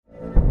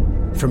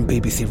From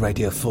BBC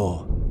Radio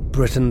 4,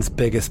 Britain's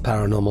biggest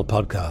paranormal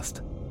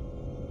podcast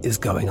is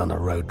going on a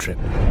road trip.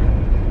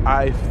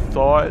 I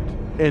thought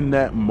in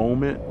that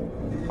moment,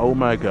 oh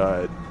my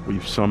God,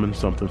 we've summoned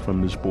something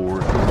from this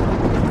board.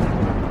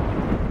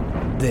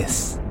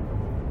 This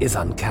is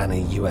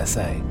Uncanny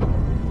USA.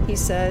 He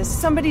says,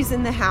 somebody's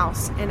in the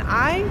house, and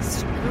I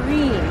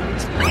screamed.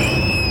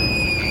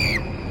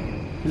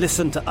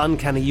 Listen to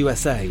Uncanny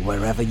USA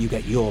wherever you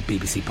get your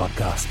BBC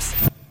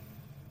podcasts,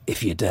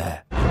 if you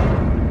dare.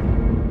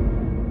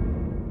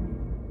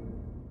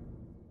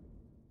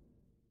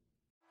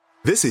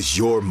 This is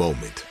your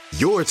moment,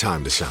 your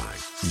time to shine,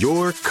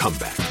 your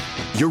comeback.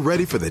 You're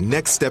ready for the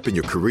next step in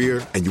your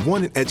career, and you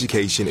want an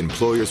education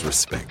employers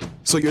respect.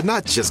 So you're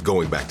not just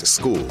going back to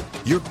school,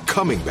 you're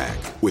coming back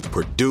with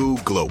Purdue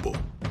Global.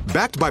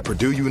 Backed by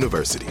Purdue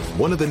University,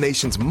 one of the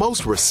nation's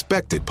most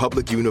respected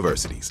public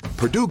universities,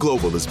 Purdue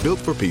Global is built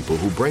for people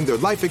who bring their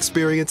life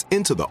experience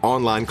into the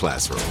online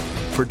classroom.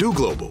 Purdue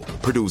Global,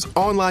 Purdue's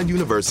online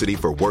university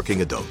for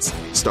working adults.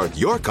 Start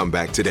your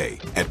comeback today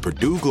at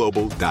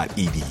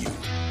purdueglobal.edu.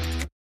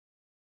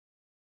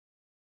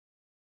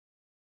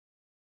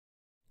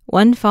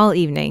 One fall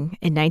evening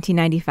in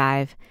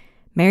 1995,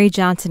 Mary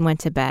Johnson went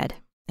to bed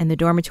in the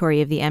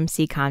dormitory of the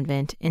MC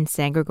Convent in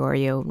San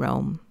Gregorio,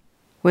 Rome.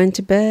 Went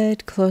to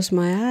bed, closed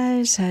my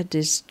eyes, had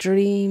this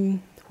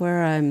dream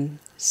where I'm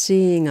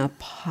seeing a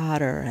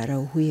potter at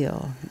a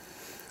wheel.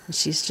 And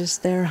she's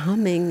just there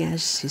humming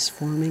as she's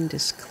forming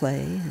this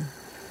clay.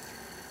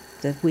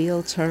 The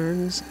wheel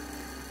turns.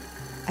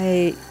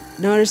 I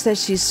notice that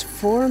she's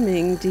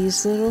forming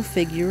these little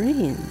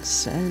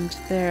figurines, and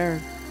they're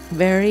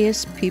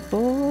various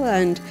people,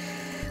 and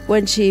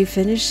when she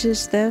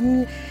finishes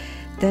them,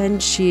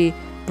 then she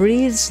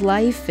breathes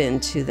life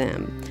into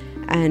them,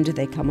 and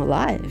they come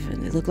alive,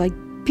 and they look like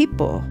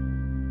people.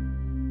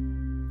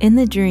 In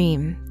the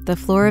dream, the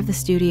floor of the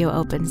studio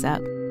opens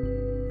up.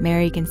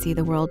 Mary can see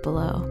the world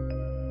below.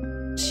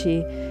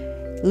 She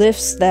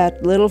lifts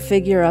that little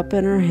figure up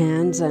in her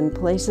hands and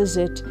places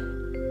it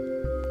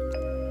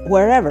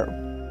wherever.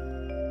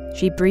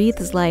 She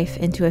breathes life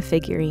into a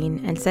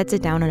figurine and sets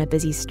it down on a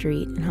busy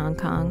street in Hong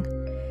Kong.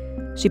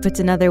 She puts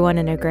another one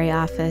in a gray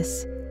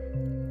office,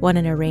 one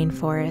in a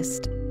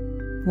rainforest,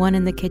 one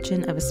in the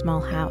kitchen of a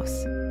small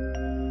house.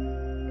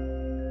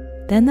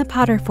 Then the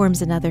potter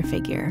forms another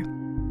figure.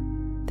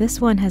 This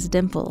one has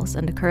dimples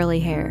and curly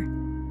hair.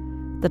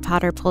 The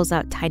potter pulls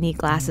out tiny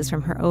glasses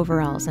from her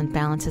overalls and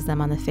balances them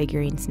on the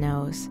figurine's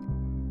nose.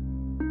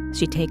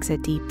 She takes a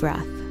deep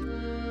breath.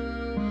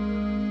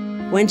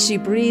 When she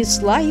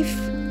breathes life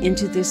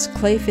into this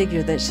clay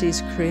figure that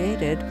she's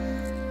created,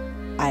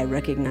 I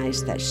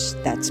recognize that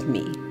that's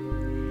me.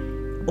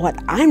 What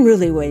I'm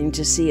really waiting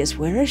to see is,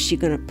 where is she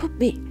going to put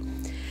me?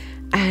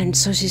 And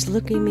so she's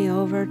looking me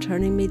over,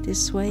 turning me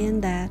this way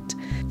and that.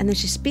 And then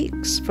she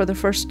speaks for the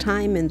first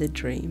time in the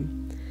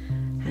dream.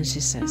 And she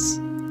says,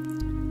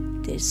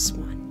 this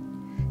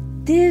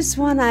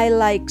one I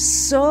like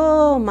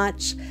so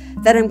much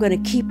that I'm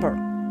going to keep her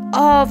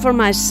all for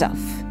myself.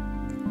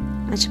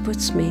 And she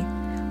puts me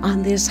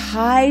on this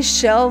high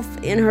shelf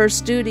in her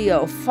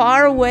studio,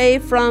 far away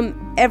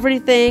from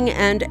everything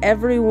and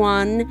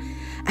everyone.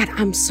 And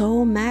I'm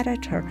so mad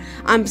at her.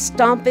 I'm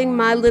stomping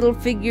my little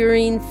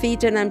figurine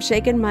feet, and I'm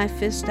shaking my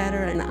fist at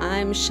her, and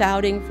I'm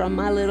shouting from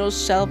my little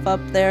shelf up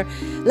there,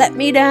 let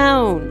me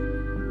down.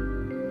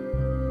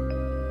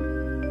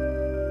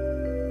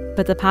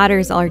 But the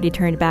potter's already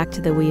turned back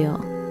to the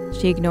wheel.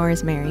 She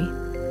ignores Mary.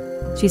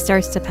 She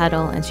starts to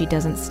pedal, and she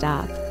doesn't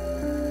stop.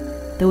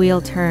 The wheel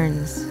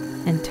turns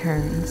and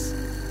turns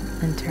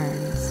and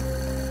turns.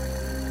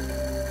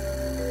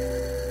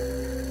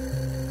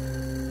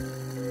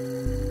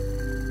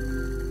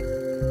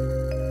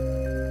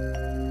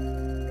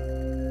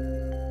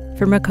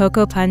 From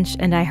Rococo Punch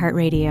and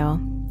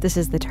iHeartRadio, this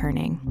is The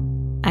Turning.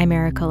 I'm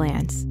Erica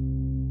Lance.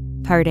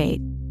 Part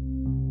 8,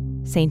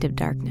 Saint of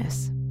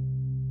Darkness.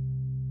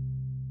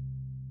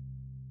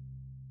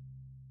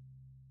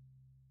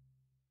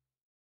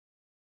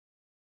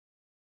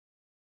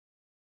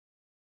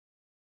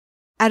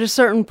 At a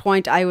certain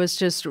point, I was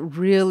just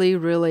really,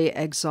 really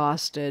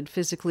exhausted,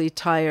 physically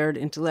tired,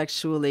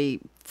 intellectually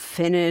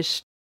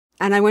finished.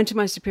 And I went to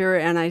my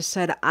superior and I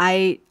said,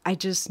 I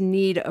just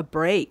need a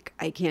break.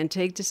 I can't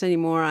take this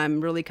anymore.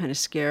 I'm really kind of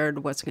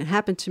scared what's going to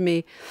happen to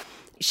me.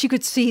 She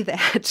could see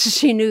that.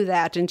 She knew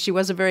that. And she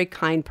was a very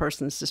kind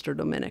person, Sister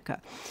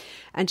Dominica.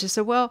 And she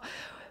said, well,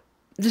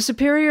 the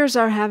superiors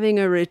are having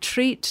a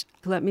retreat.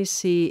 Let me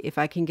see if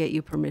I can get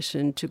you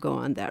permission to go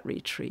on that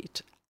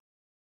retreat.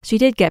 She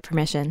did get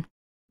permission.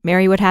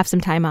 Mary would have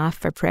some time off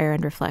for prayer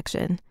and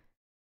reflection.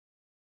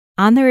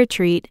 On the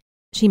retreat,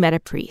 she met a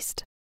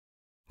priest.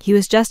 He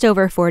was just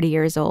over 40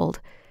 years old.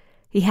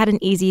 He had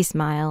an easy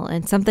smile,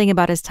 and something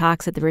about his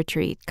talks at the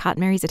retreat caught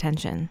Mary's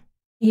attention.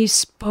 He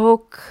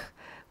spoke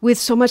with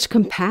so much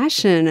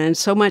compassion and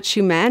so much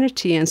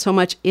humanity and so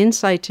much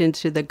insight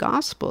into the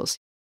Gospels.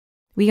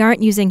 We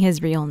aren't using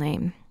his real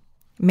name.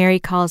 Mary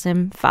calls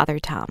him Father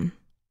Tom.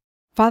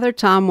 Father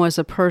Tom was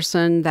a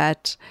person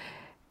that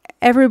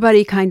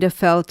everybody kind of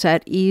felt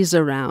at ease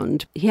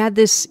around. He had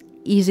this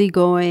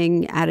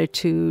easygoing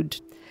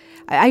attitude.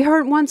 I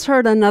once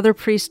heard another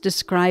priest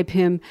describe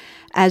him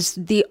as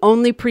the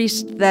only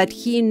priest that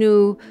he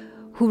knew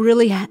who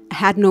really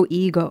had no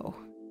ego.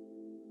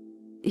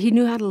 He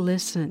knew how to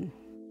listen.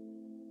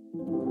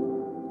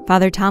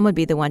 Father Tom would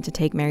be the one to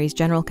take Mary's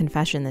general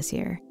confession this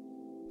year.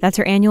 That's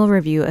her annual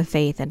review of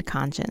faith and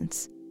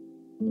conscience.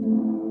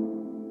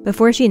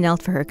 Before she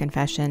knelt for her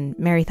confession,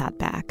 Mary thought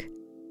back.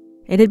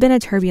 It had been a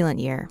turbulent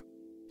year.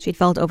 She'd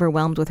felt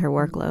overwhelmed with her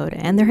workload,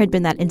 and there had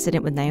been that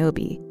incident with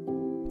Niobe,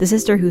 the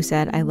sister who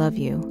said, "I love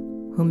you,"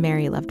 whom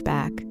Mary loved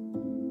back,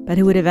 but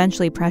who would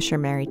eventually pressure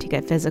Mary to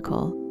get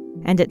physical,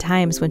 and at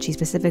times when she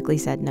specifically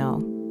said no.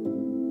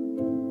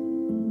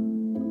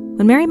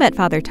 When Mary met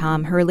Father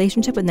Tom, her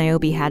relationship with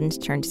Niobe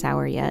hadn't turned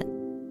sour yet.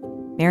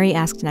 Mary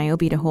asked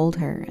Niobe to hold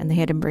her, and they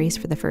had embraced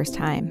for the first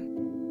time.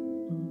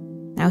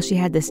 Now she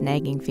had this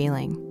nagging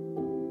feeling.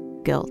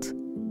 Guilt.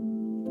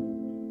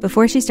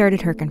 Before she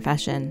started her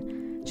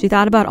confession, she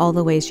thought about all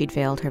the ways she'd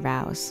failed her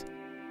vows.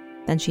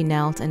 Then she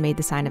knelt and made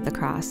the sign of the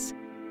cross.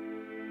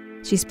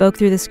 She spoke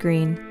through the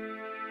screen,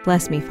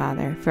 "Bless me,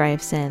 Father, for I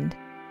have sinned."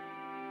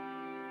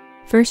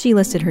 First, she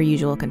listed her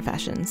usual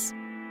confessions,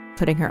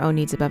 putting her own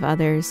needs above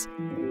others,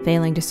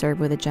 failing to serve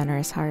with a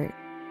generous heart.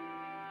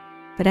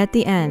 But at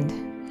the end,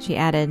 she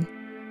added,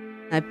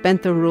 I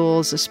bent the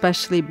rules,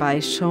 especially by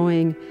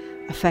showing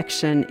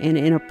affection in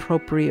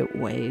inappropriate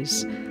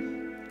ways.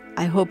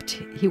 I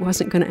hoped he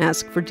wasn't going to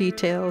ask for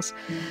details,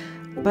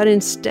 but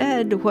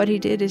instead what he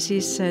did is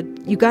he said,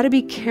 you got to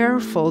be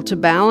careful to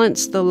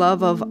balance the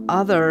love of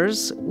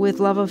others with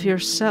love of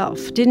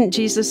yourself. Didn't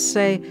Jesus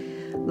say,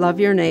 love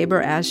your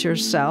neighbor as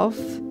yourself?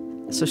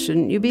 So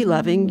shouldn't you be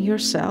loving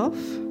yourself?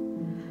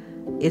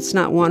 It's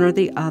not one or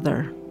the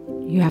other.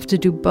 You have to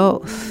do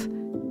both.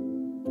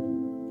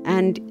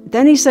 And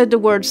then he said the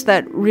words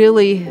that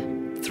really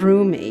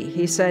threw me.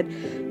 He said,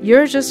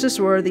 you're just as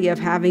worthy of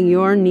having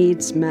your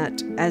needs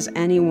met as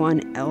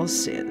anyone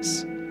else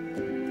is.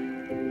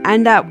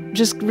 And that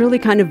just really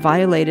kind of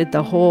violated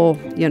the whole,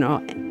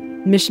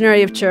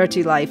 missionary of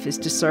charity life is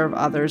to serve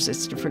others.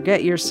 It's to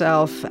forget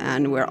yourself.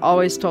 And we're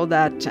always told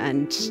that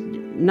and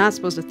not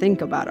supposed to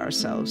think about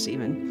ourselves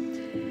even.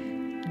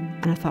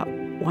 And I thought,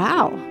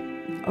 wow,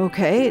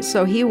 okay.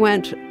 So he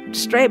went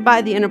straight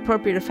by the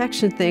inappropriate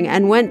affection thing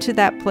and went to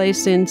that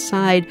place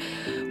inside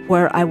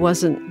where I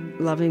wasn't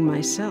loving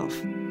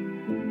myself.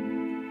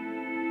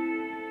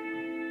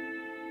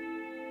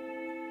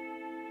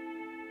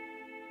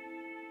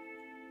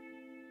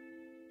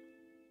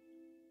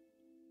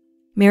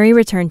 Mary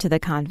returned to the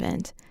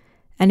convent,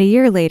 and a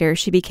year later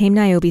she became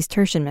Niobe's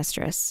tertian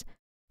mistress,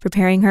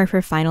 preparing her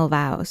for final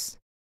vows.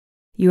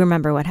 You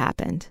remember what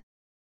happened.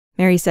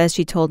 Mary says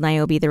she told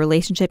Niobe the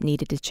relationship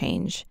needed to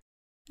change.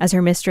 As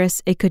her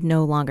mistress, it could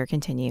no longer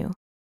continue.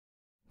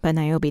 But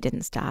Niobe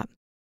didn't stop.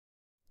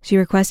 She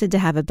requested to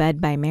have a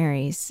bed by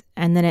Mary's,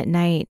 and then at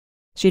night,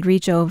 she'd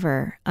reach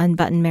over,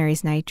 unbutton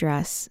Mary's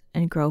nightdress,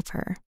 and grope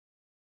her.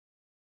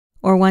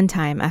 Or one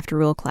time, after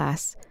rule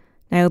class,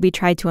 Niobe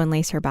tried to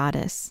unlace her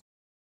bodice.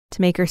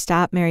 To make her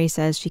stop, Mary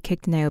says she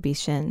kicked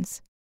Niobe's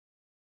shins.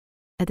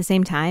 At the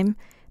same time,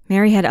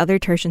 Mary had other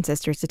tertian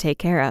sisters to take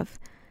care of.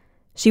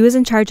 She was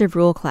in charge of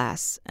rule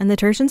class, and the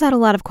tertians had a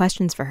lot of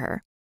questions for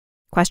her.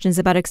 Questions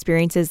about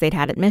experiences they'd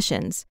had at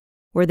missions,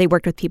 where they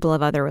worked with people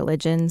of other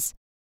religions,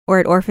 or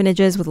at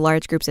orphanages with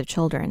large groups of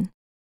children.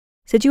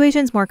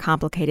 Situations more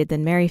complicated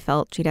than Mary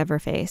felt she'd ever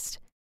faced.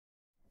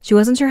 She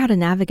wasn't sure how to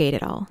navigate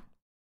it all.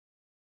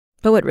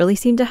 But what really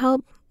seemed to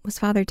help was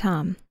Father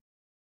Tom.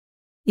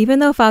 Even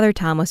though Father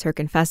Tom was her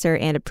confessor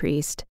and a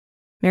priest,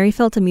 Mary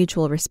felt a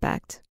mutual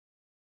respect.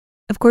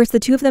 Of course, the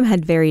two of them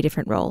had very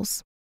different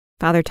roles.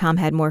 Father Tom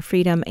had more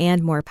freedom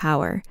and more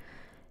power.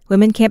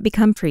 Women can't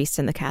become priests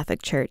in the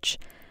Catholic Church.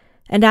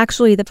 And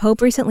actually, the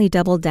Pope recently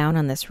doubled down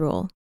on this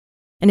rule.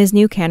 In his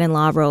new canon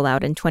law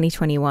rollout in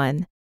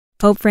 2021,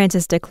 Pope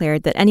Francis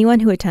declared that anyone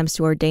who attempts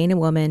to ordain a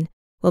woman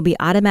will be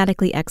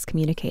automatically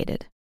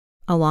excommunicated,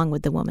 along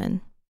with the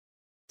woman.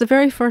 The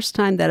very first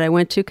time that I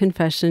went to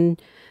confession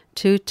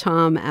to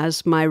Tom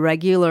as my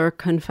regular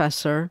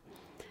confessor,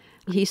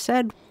 he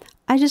said,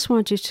 I just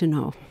want you to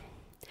know,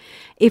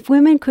 if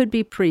women could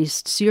be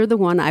priests, you're the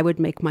one I would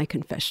make my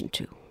confession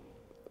to.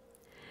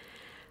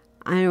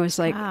 I was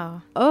like,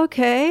 wow.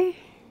 Okay.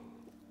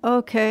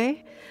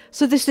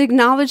 So this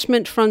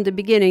acknowledgement from the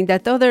beginning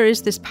that though there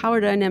is this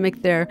power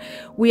dynamic there,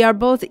 we are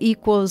both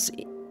equals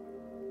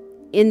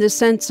in the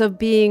sense of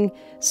being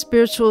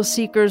spiritual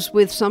seekers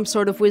with some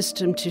sort of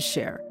wisdom to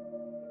share.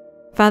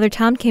 Father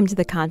Tom came to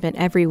the convent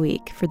every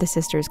week for the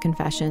sisters'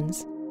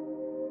 confessions.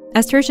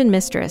 As tertian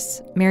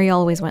mistress, Mary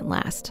always went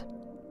last.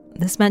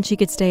 This meant she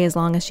could stay as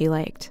long as she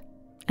liked,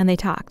 and they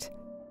talked.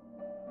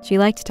 She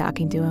liked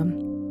talking to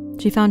him.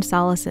 She found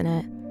solace in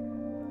it.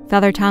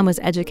 Father Tom was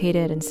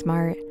educated and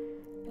smart,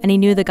 and he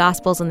knew the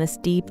Gospels in this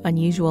deep,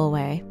 unusual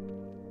way.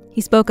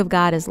 He spoke of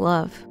God as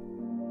love.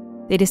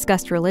 They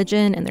discussed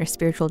religion and their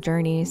spiritual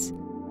journeys.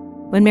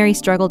 When Mary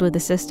struggled with the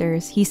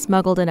sisters, he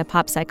smuggled in a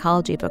pop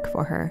psychology book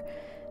for her,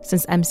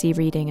 since MC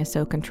reading is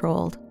so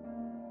controlled.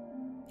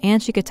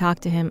 And she could talk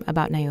to him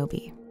about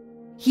Niobe.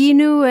 He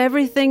knew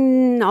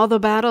everything, all the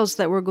battles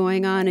that were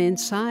going on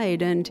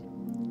inside, and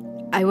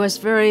I was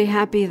very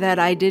happy that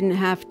I didn't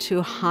have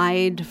to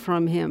hide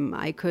from him.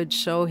 I could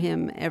show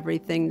him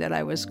everything that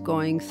I was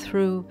going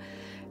through,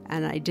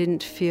 and I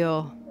didn't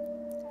feel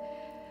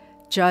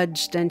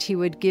judged, and he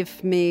would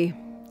give me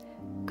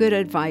good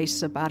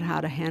advice about how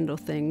to handle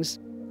things.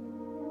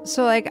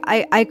 So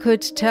I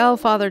could tell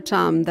Father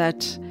Tom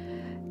that,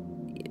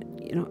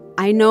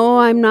 I know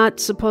I'm not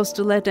supposed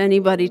to let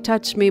anybody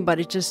touch me, but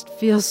it just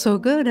feels so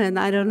good, and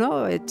I don't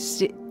know,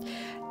 it's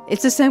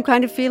the same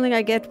kind of feeling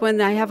I get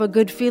when I have a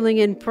good feeling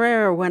in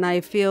prayer, when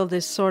I feel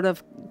this sort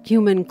of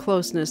human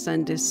closeness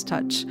and this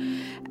touch.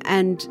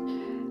 And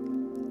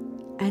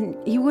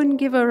he wouldn't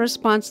give a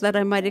response that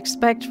I might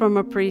expect from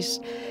a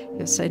priest.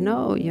 He'll say,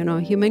 no,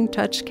 human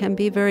touch can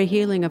be very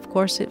healing. Of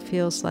course it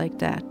feels like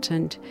that.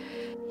 And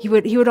he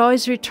would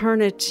always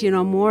return it,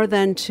 more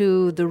than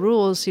to the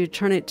rules, he would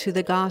turn it to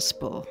the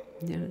gospel.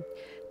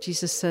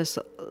 Jesus says,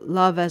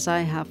 love as I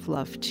have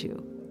loved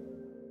you.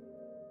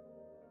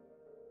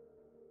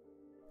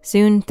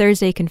 Soon,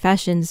 Thursday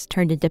confessions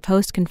turned into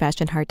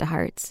post-confession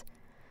heart-to-hearts.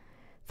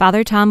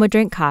 Father Tom would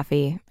drink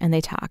coffee, and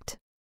they talked.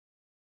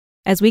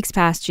 As weeks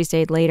passed, she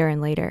stayed later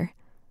and later.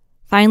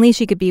 Finally,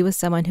 she could be with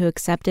someone who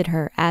accepted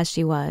her as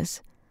she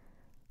was.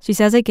 She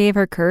says it gave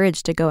her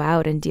courage to go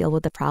out and deal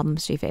with the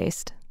problems she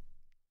faced.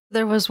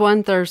 There was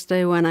one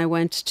Thursday when I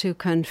went to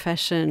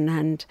confession,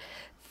 and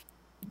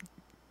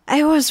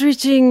I was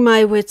reaching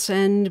my wit's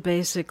end,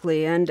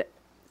 basically. And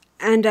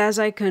as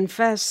I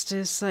confessed,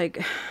 it's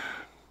like,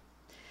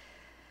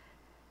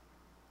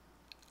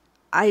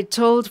 I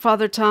told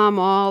Father Tom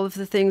all of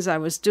the things I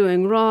was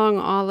doing wrong,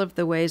 all of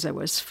the ways I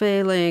was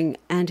failing,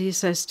 and he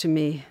says to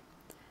me,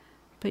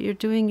 but you're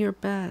doing your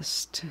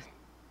best.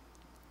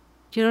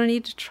 You don't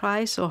need to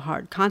try so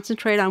hard.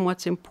 Concentrate on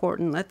what's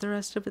important. Let the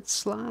rest of it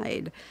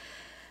slide.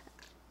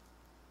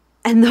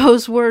 And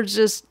those words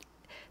just,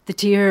 the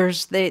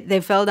tears,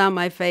 they fell down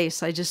my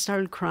face. I just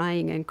started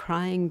crying and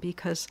crying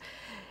because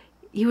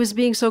he was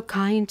being so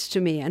kind to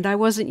me, and I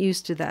wasn't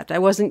used to that. I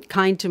wasn't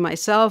kind to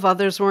myself.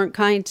 Others weren't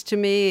kind to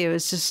me. It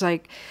was just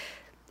like,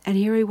 and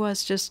here he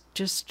was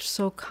just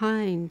so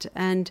kind.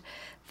 And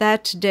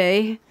that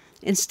day,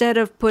 instead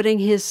of putting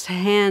his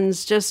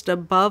hands just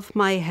above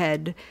my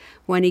head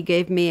when he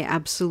gave me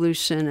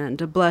absolution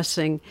and a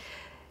blessing,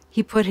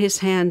 he put his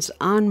hands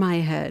on my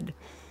head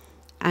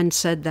and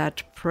said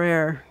that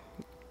prayer.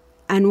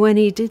 And when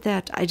he did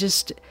that, I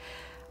just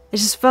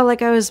felt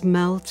like I was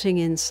melting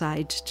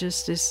inside,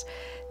 just this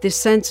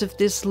sense of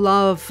this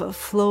love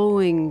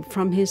flowing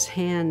from his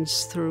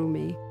hands through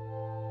me.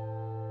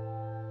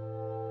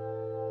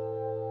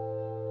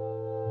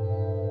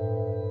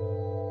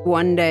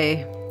 One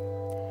day,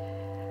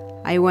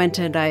 I went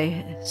and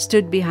I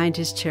stood behind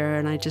his chair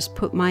and I just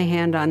put my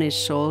hand on his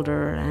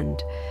shoulder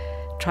and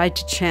tried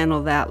to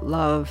channel that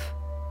love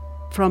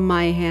from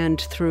my hand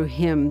through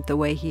him the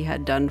way he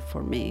had done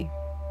for me.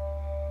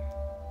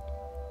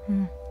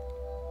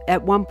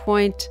 At one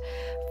point,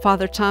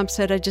 Father Tom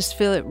said, I just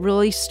feel it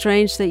really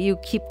strange that you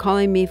keep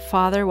calling me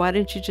Father. Why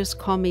don't you just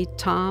call me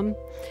Tom?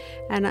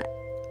 And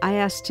I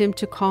asked him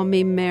to call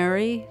me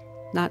Mary,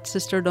 not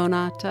Sister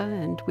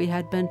Donata, and we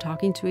had been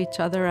talking to each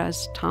other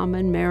as Tom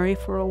and Mary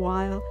for a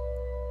while.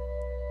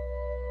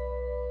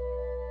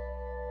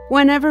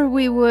 Whenever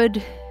we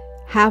would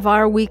have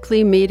our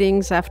weekly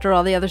meetings after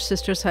all the other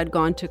sisters had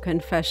gone to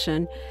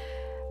confession,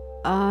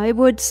 I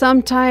would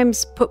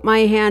sometimes put my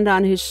hand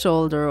on his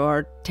shoulder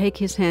or take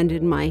his hand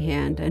in my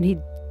hand, and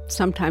he'd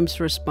sometimes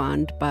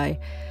respond by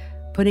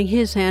putting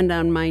his hand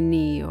on my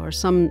knee or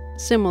some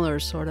similar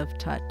sort of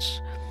touch.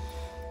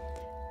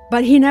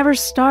 But he never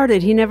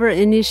started, he never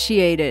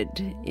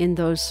initiated in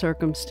those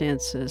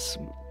circumstances.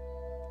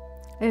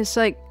 It's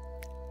like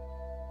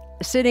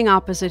sitting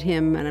opposite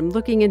him and I'm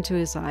looking into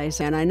his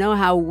eyes, and I know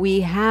how we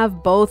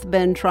have both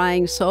been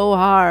trying so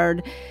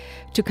hard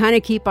to kind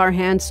of keep our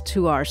hands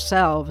to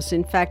ourselves.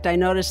 In fact, I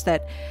noticed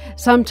that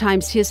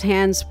sometimes his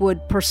hands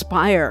would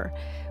perspire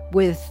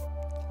with,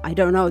 I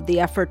don't know, the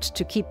effort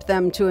to keep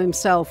them to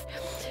himself.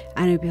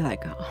 And he'd be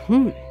like,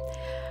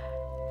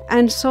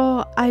 And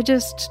so I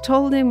just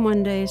told him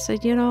one day, I said,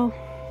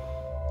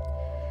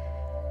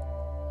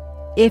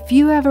 if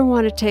you ever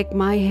want to take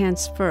my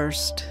hands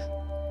first,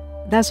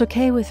 that's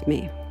okay with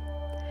me.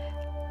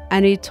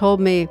 And he told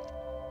me,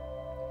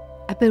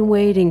 I've been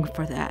waiting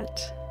for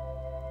that.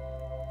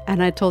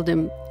 And I told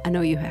him, I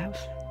know you have.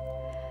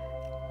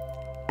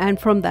 And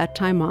from that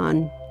time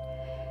on,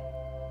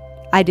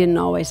 I didn't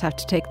always have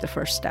to take the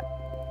first step.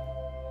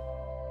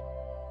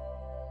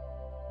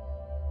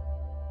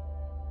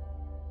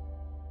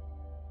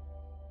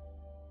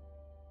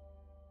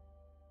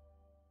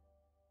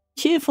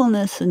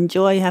 Cheerfulness and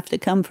joy have to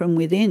come from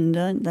within,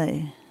 don't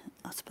they?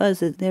 I suppose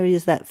that there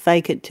is that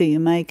fake it till you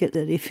make it,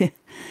 that if you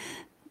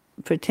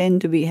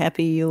pretend to be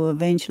happy, you'll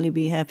eventually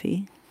be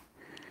happy.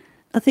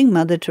 I think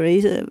Mother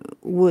Teresa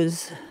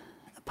was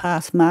a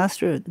past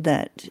master at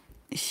that.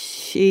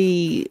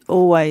 She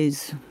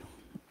always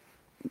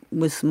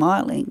was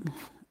smiling.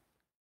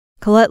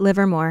 Colette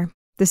Livermore,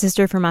 the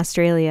sister from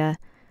Australia,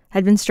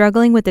 had been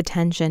struggling with the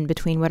tension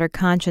between what her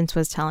conscience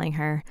was telling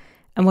her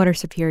and what her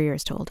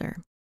superiors told her.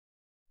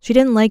 She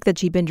didn't like that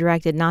she'd been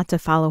directed not to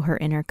follow her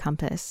inner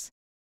compass.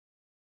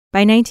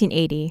 By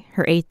 1980,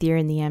 her 8th year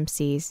in the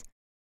MCs,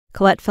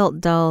 Colette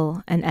felt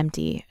dull and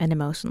empty and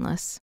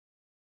emotionless.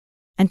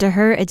 And to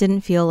her, it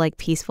didn't feel like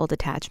peaceful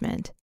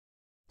detachment.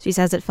 She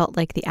says it felt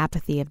like the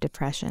apathy of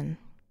depression.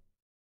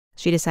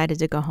 She decided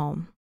to go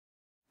home.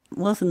 It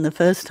wasn't the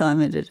first time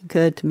it had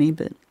occurred to me,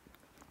 but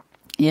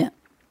yeah.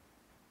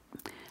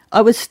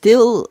 I was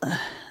still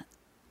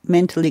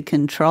mentally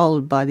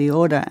controlled by the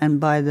order and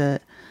by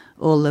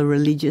all the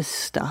religious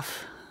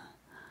stuff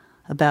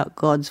about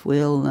God's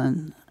will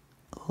and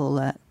all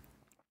that.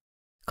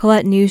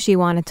 Colette knew she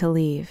wanted to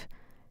leave,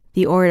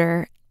 the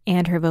order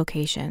and her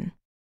vocation.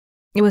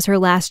 It was her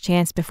last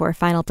chance before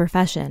final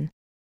profession,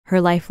 her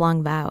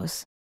lifelong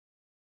vows.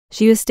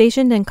 She was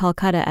stationed in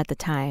Calcutta at the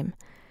time,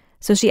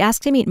 so she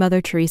asked to meet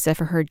Mother Teresa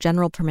for her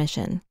general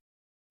permission.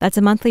 That's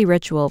a monthly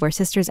ritual where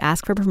sisters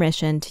ask for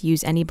permission to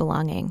use any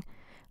belonging,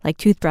 like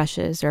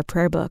toothbrushes or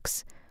prayer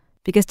books,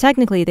 because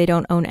technically they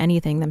don't own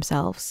anything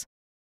themselves.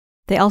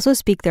 They also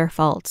speak their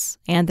faults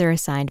and their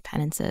assigned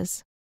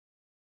penances.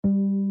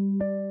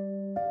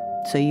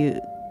 So you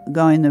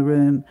go in the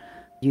room,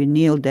 you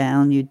kneel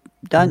down, you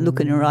don't look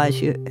in her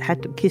eyes, you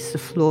had to kiss the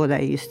floor,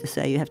 they used to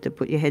say. You have to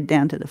put your head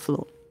down to the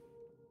floor.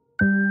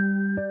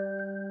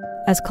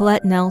 As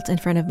Colette knelt in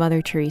front of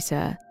Mother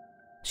Teresa,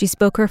 she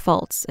spoke her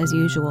faults as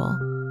usual,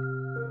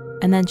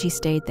 and then she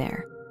stayed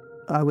there.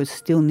 I was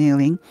still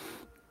kneeling.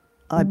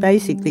 I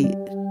basically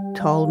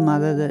told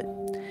Mother that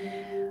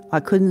I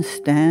couldn't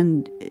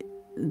stand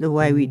the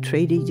way we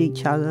treated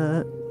each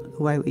other,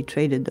 the way we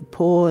treated the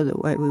poor, the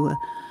way we were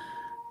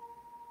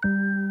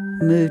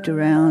moved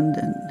around.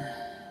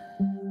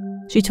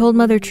 And she told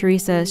Mother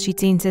Teresa she'd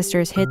seen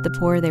sisters hit the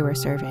poor they were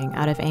serving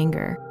out of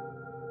anger.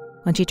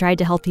 When she tried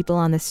to help people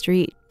on the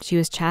street, she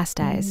was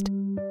chastised.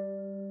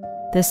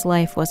 This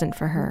life wasn't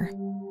for her.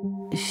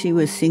 She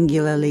was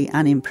singularly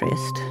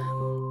unimpressed.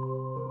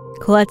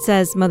 Colette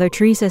says Mother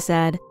Teresa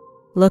said,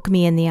 "Look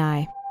me in the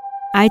eye.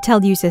 I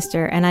tell you,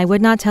 sister, and I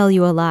would not tell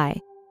you a lie.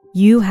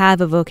 You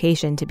have a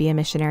vocation to be a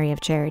missionary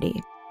of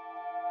charity."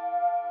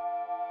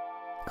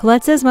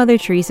 Colette says Mother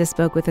Teresa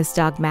spoke with this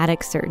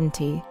dogmatic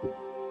certainty,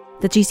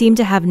 that she seemed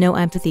to have no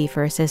empathy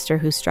for a sister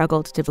who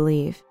struggled to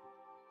believe.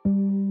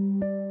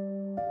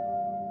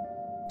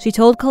 She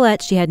told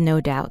Colette she had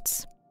no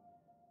doubts.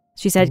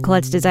 She said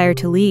Colette's desire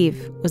to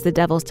leave was the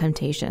devil's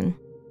temptation.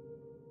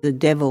 The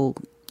devil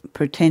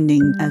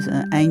pretending as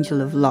an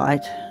angel of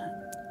light,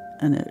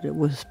 and it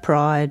was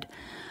pride.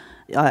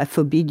 "I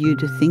forbid you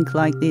to think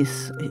like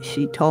this."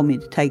 She told me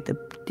to take the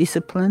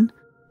discipline.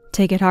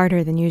 Take it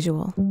harder than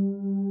usual.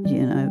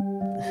 You know,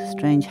 the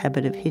strange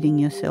habit of hitting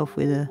yourself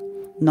with a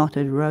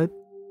knotted rope.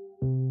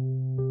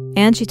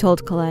 And she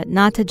told Colette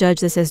not to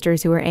judge the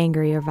sisters who were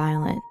angry or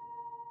violent.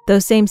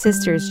 Those same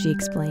sisters, she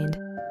explained,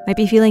 might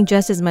be feeling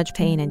just as much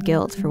pain and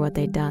guilt for what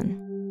they'd done.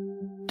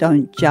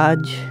 Don't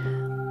judge.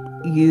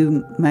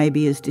 You may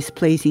be as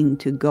displeasing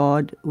to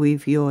God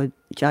with your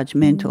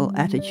judgmental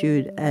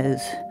attitude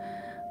as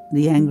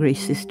the angry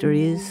sister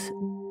is.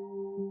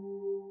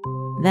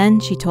 Then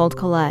she told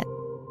Colette,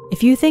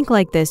 "If you think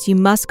like this, you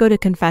must go to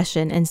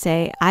confession and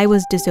say, 'I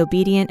was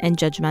disobedient and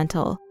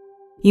judgmental.'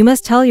 You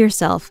must tell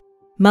yourself,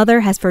 'Mother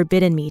has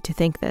forbidden me to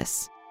think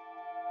this.'"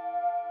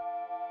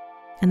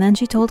 And then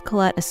she told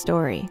Colette a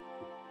story.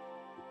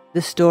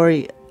 The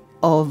story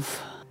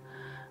of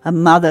a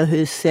mother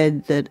who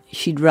said that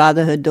she'd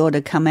rather her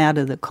daughter come out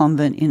of the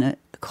convent in a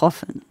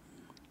coffin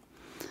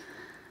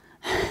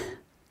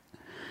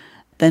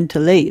than to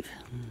leave,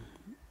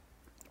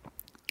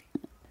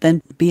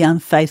 than be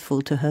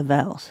unfaithful to her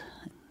vows.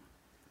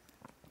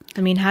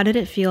 I mean, how did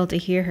it feel to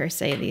hear her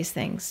say these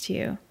things to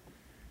you?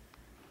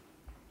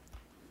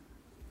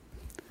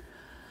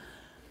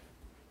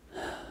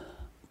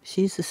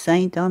 She's the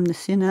saint, I'm the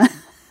sinner.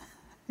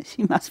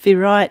 She must be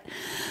right.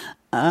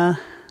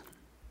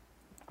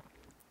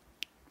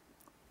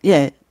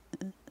 Yeah.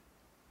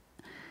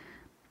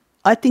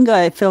 I think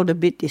I felt a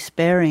bit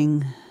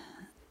despairing,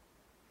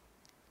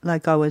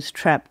 like I was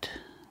trapped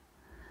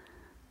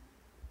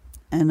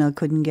and I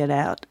couldn't get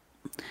out.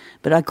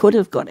 But I could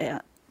have got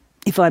out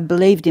if I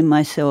believed in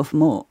myself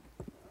more.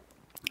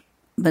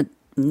 But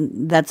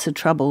that's the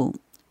trouble.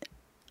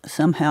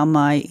 Somehow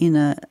my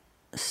inner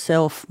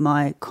self,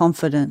 my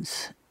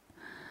confidence,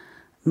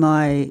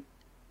 my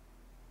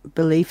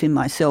belief in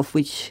myself,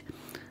 which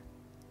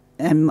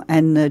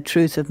and the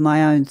truth of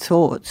my own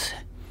thoughts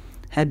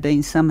had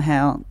been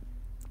somehow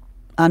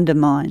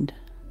undermined.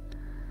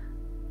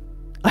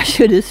 I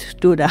should have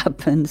stood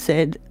up and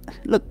said,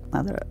 "Look,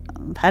 Mother,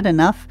 I've had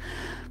enough.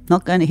 I'm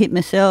not going to hit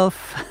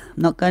myself.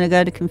 I'm not going to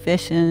go to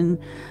confession.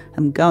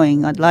 I'm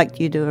going. I'd like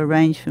you to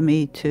arrange for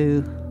me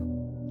to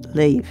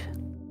leave.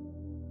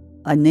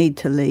 I need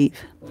to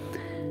leave."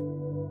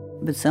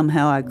 But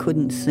somehow I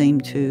couldn't seem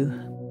to.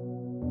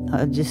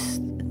 I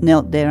just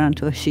knelt there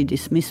until she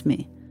dismissed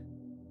me.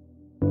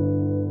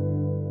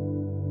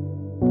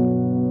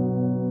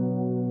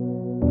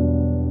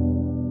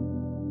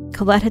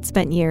 Colette had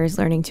spent years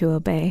learning to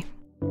obey.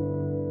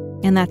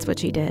 And that's what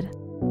she did.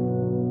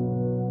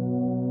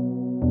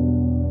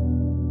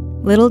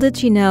 Little did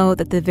she know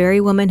that the very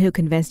woman who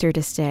convinced her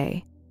to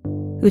stay,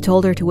 who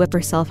told her to whip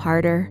herself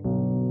harder,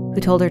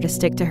 who told her to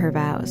stick to her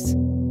vows,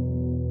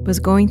 was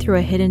going through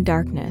a hidden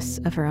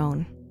darkness of her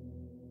own.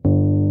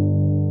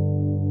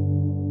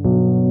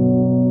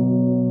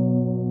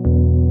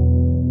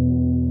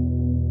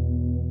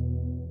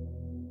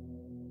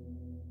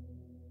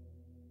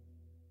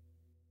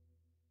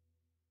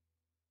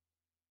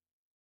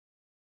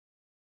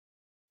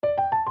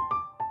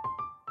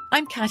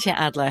 I'm Katya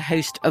Adler,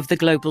 host of The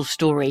Global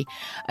Story.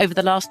 Over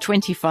the last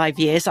 25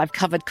 years, I've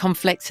covered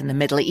conflicts in the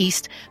Middle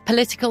East,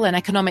 political and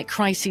economic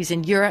crises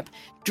in Europe,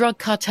 drug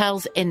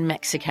cartels in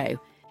Mexico.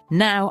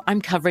 Now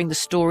I'm covering the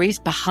stories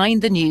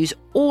behind the news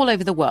all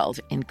over the world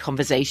in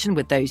conversation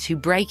with those who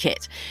break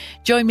it.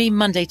 Join me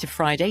Monday to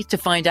Friday to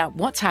find out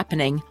what's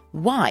happening,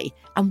 why,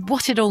 and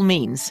what it all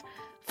means.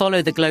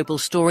 Follow The Global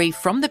Story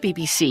from the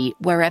BBC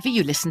wherever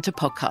you listen to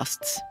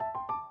podcasts.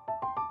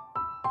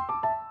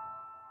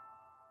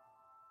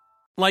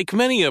 Like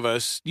many of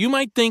us, you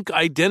might think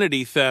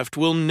identity theft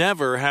will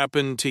never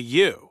happen to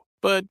you.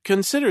 But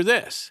consider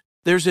this.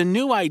 There's a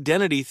new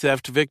identity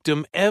theft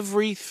victim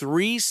every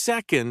 3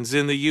 seconds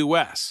in the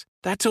U.S.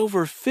 That's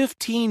over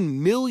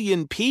 15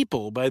 million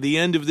people by the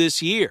end of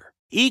this year,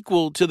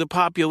 equal to the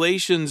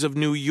populations of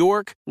New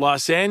York,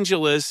 Los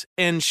Angeles,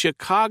 and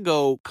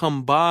Chicago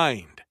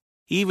combined.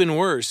 Even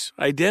worse,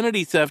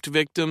 identity theft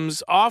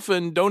victims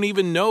often don't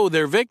even know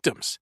they're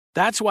victims.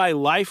 That's why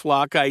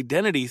LifeLock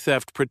Identity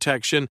Theft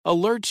Protection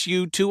alerts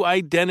you to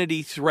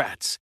identity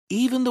threats,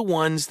 even the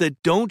ones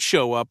that don't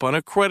show up on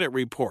a credit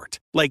report,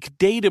 like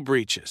data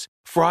breaches,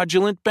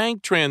 fraudulent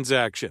bank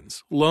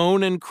transactions,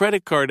 loan and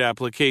credit card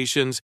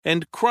applications,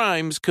 and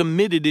crimes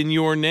committed in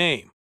your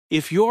name.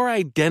 If your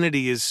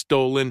identity is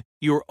stolen,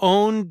 your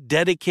own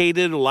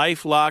dedicated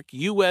LifeLock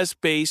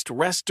US-based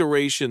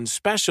restoration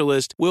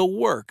specialist will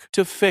work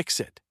to fix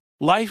it.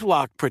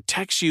 LifeLock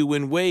protects you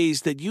in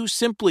ways that you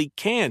simply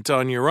can't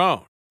on your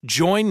own.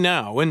 Join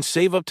now and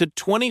save up to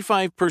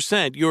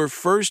 25% your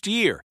first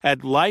year at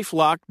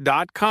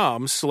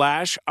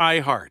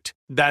LifeLock.com/iHeart.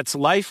 That's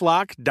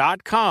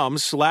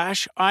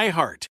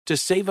LifeLock.com/iHeart to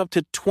save up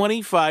to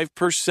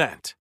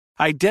 25%.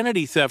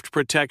 Identity theft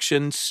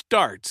protection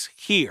starts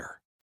here.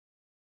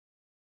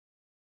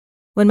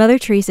 When Mother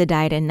Teresa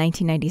died in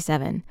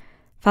 1997,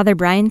 Father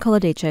Brian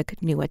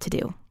Kolodejchuk knew what to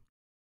do.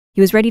 He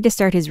was ready to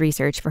start his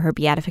research for her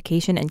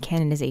beatification and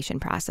canonization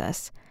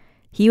process.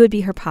 He would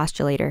be her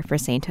postulator for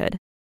sainthood.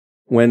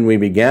 When we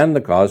began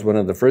the cause, one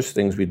of the first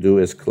things we do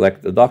is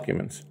collect the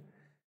documents.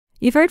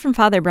 You've heard from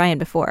Father Brian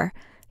before.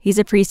 He's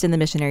a priest in the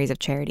Missionaries of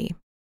Charity.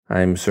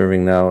 I'm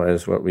serving now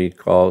as what we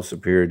call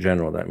Superior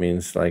General. That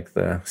means like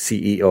the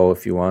CEO,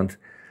 if you want,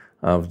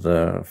 of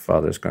the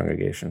Father's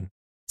congregation.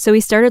 So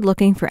he started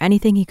looking for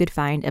anything he could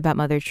find about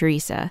Mother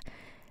Teresa.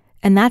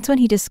 And that's when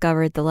he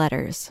discovered the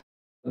letters.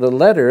 The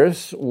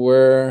letters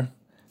were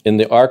in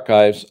the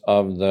archives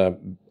of the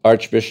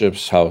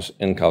Archbishop's house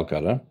in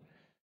Calcutta.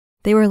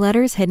 They were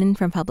letters hidden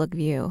from public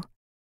view.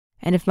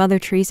 And if Mother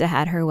Teresa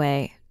had her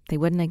way, they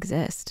wouldn't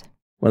exist.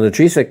 Mother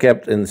Teresa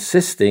kept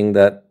insisting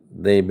that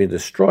they be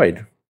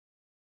destroyed.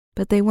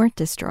 But they weren't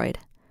destroyed.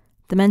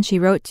 The men she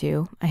wrote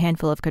to, a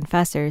handful of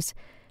confessors,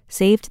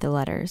 saved the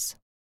letters.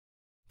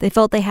 They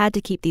felt they had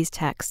to keep these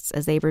texts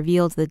as they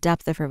revealed the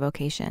depth of her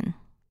vocation.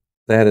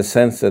 They had a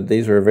sense that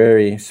these were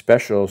very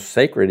special,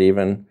 sacred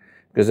even,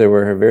 because they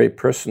were her very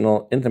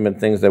personal, intimate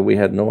things that we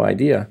had no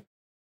idea.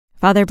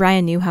 Father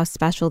Brian knew how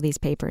special these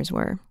papers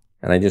were.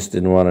 And I just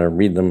didn't want to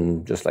read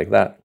them just like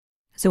that.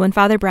 So when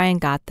Father Brian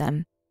got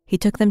them, he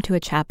took them to a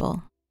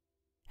chapel.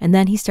 And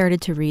then he started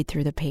to read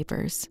through the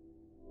papers.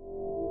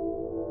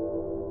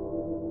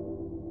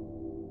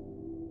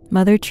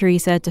 Mother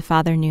Teresa to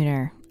Father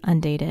Neuner,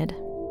 undated.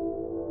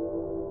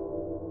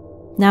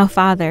 Now,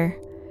 Father,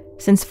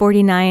 since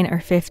 49 or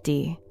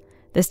 50,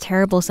 this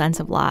terrible sense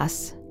of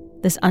loss,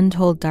 this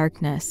untold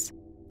darkness,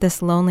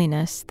 this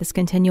loneliness, this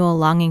continual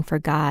longing for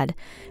God,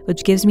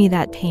 which gives me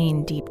that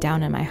pain deep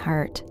down in my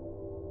heart.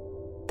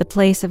 The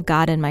place of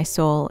God in my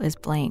soul is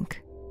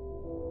blank.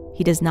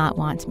 He does not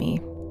want me.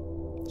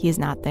 He is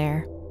not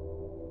there.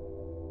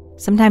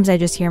 Sometimes I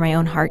just hear my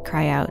own heart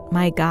cry out,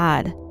 "My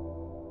God,"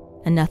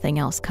 and nothing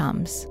else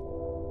comes.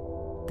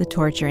 The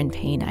torture and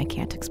pain I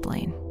can't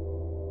explain.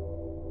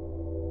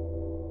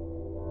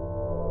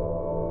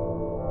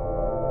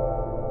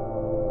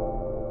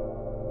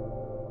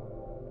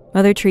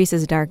 Mother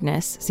Teresa's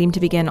darkness seemed to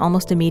begin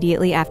almost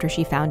immediately after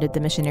she founded the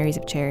Missionaries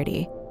of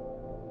Charity.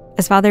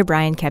 As Father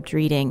Brian kept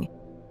reading,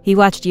 he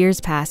watched years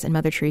pass in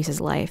Mother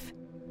Teresa's life.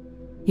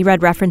 He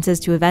read references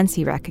to events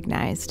he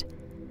recognized,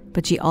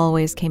 but she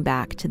always came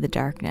back to the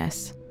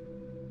darkness.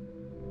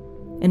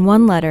 In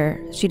one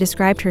letter, she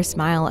described her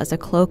smile as a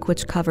cloak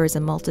which covers a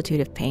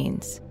multitude of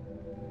pains.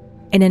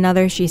 In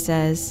another, she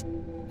says,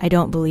 "I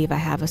don't believe I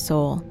have a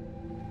soul.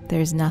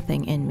 There's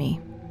nothing in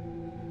me."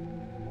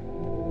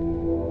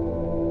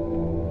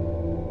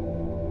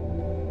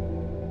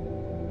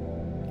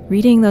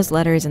 Reading those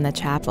letters in the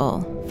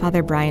chapel,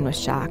 Father Brian was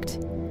shocked.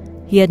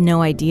 He had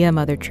no idea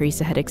Mother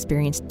Teresa had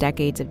experienced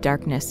decades of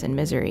darkness and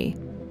misery.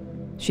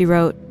 She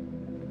wrote,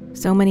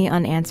 "So many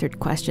unanswered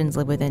questions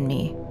live within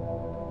me.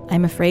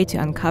 I'm afraid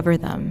to uncover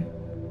them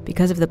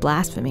because of the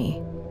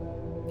blasphemy.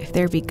 If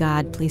there be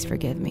God, please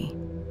forgive me."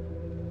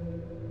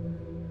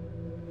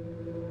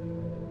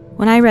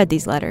 When I read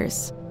these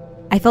letters,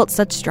 I felt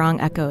such strong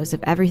echoes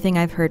of everything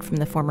I've heard from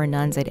the former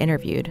nuns I'd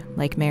interviewed,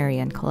 like Mary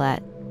and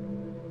Colette.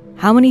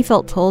 How many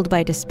felt pulled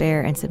by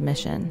despair and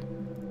submission?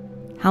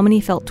 How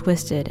many felt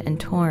twisted and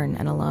torn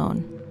and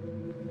alone?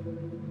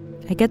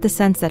 I get the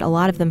sense that a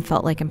lot of them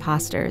felt like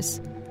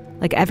imposters,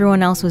 like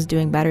everyone else was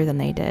doing better than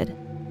they did.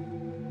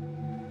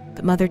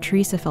 But Mother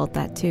Teresa felt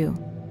that too.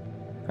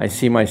 I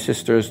see my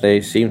sisters, they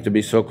seem to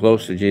be so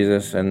close to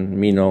Jesus, and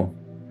me no.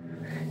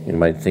 You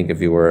might think if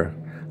you were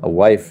a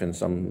wife in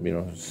some,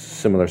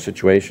 similar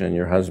situation, and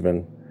your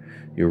husband,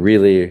 you're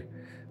really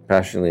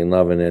passionately in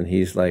love, and then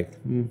he's like,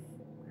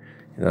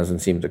 he doesn't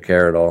seem to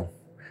care at all.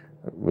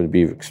 It would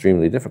be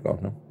extremely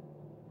difficult, no?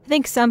 I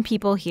think some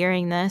people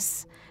hearing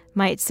this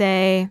might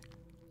say,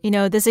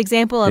 this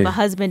example of a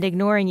husband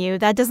ignoring you,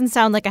 that doesn't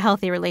sound like a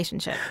healthy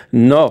relationship.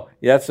 No,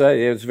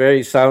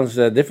 sounds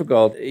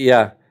difficult.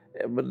 Yeah.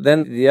 But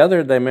then the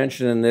other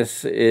dimension in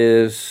this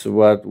is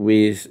what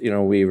we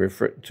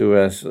refer to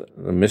as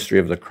the mystery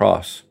of the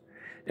cross.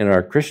 In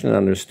our Christian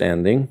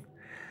understanding,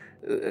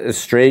 as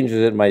strange as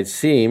it might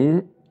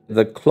seem,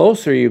 the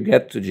closer you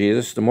get to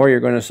Jesus, the more you're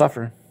going to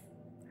suffer.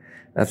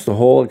 That's the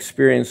whole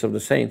experience of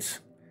the saints.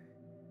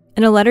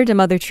 In a letter to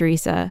Mother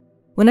Teresa,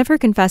 one of her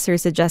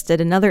confessors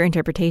suggested another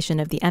interpretation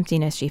of the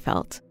emptiness she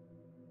felt.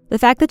 The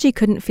fact that she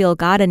couldn't feel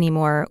God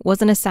anymore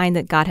wasn't a sign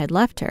that God had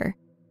left her.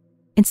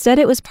 Instead,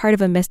 it was part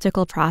of a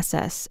mystical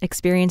process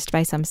experienced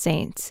by some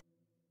saints,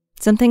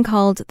 something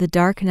called the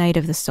dark night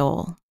of the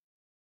soul.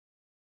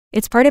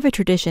 It's part of a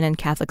tradition in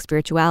Catholic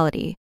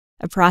spirituality,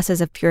 a process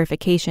of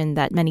purification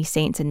that many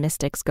saints and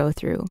mystics go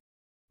through,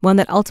 one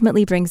that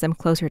ultimately brings them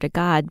closer to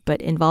God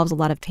but involves a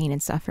lot of pain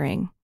and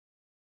suffering.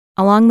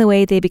 Along the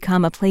way, they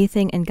become a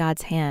plaything in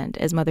God's hand,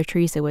 as Mother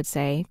Teresa would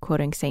say,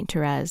 quoting St.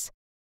 Therese.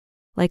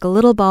 Like a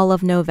little ball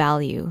of no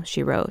value,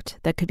 she wrote,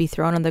 that could be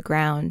thrown on the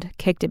ground,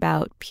 kicked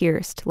about,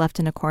 pierced,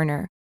 left in a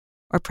corner,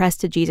 or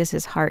pressed to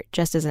Jesus' heart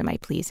just as it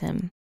might please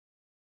him.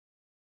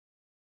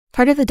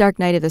 Part of the dark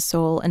night of the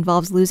soul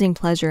involves losing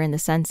pleasure in the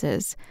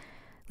senses,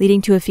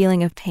 leading to a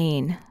feeling of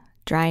pain,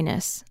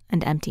 dryness,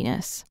 and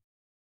emptiness.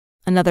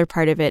 Another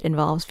part of it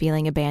involves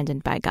feeling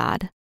abandoned by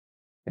God.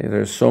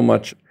 There's so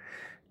much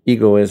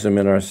egoism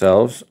in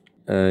ourselves,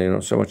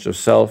 so much of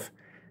self.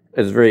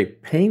 It's very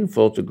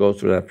painful to go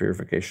through that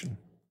purification.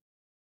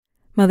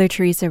 Mother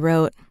Teresa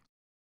wrote,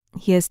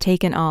 "He has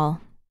taken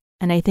all,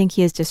 and I think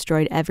he has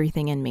destroyed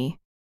everything in me.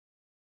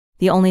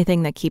 The only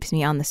thing that keeps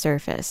me on the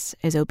surface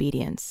is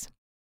obedience."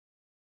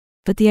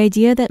 But the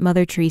idea that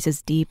Mother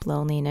Teresa's deep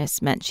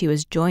loneliness meant she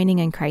was joining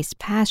in Christ's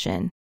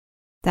passion,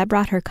 that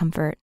brought her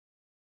comfort.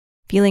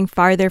 Feeling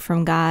farther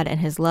from God and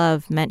his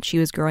love meant she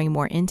was growing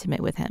more intimate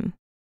with him.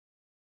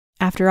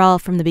 After all,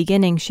 from the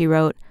beginning, she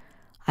wrote,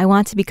 "I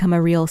want to become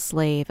a real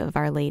slave of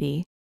Our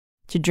Lady,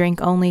 to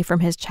drink only from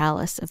his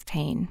chalice of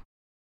pain."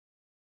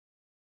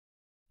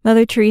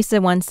 Mother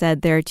Teresa once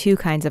said there are two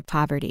kinds of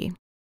poverty: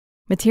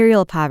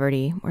 material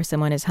poverty, where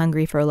someone is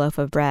hungry for a loaf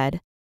of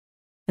bread,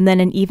 and then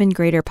an even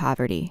greater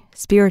poverty,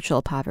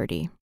 spiritual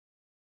poverty,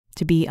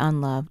 to be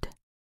unloved.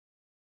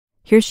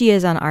 Here she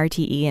is on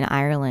RTE in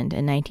Ireland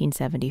in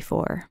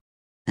 1974.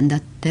 And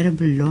that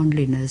terrible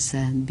loneliness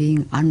and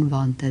being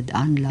unwanted,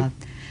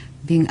 unloved,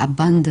 being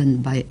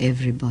abandoned by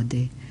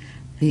everybody.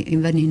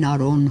 Even in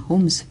our own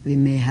homes, we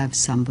may have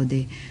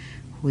somebody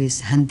who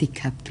is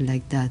handicapped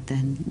like that,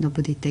 and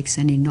nobody takes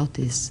any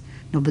notice.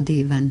 Nobody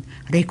even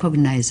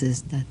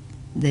recognizes that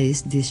there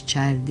is this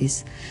child,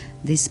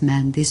 this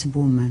man, this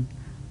woman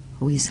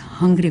who is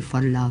hungry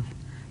for love,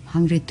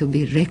 hungry to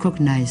be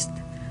recognized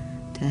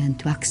and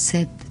to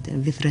accept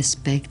with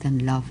respect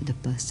and love the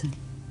person.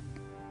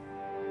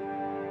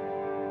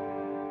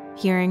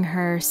 Hearing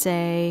her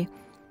say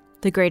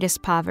the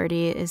greatest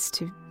poverty is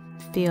to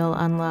feel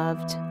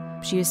unloved,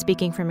 she was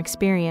speaking from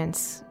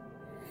experience.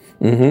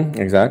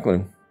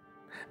 Exactly.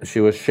 She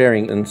was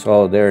sharing in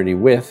solidarity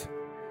with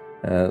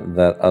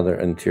that other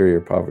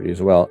interior poverty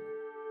as well.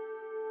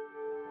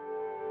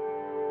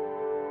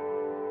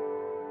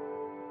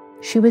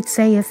 She would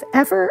say, if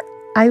ever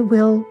I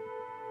will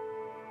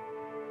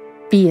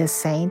be a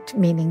saint,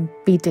 meaning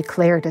be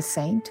declared a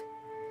saint,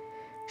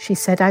 she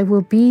said, I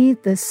will be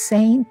the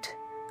saint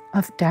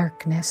of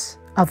darkness,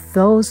 of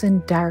those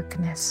in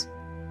darkness.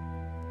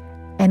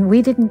 And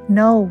we didn't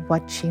know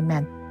what she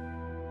meant.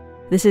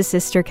 This is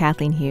Sister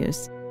Kathleen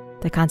Hughes,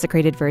 the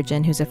consecrated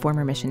virgin who's a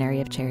former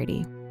missionary of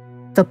charity.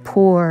 The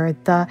poor,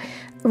 the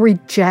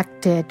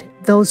rejected,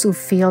 those who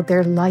feel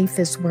their life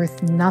is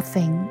worth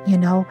nothing,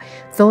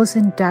 those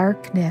in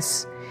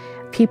darkness,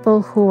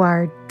 people who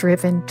are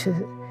driven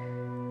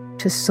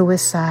to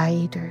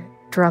suicide or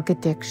drug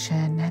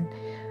addiction and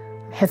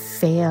have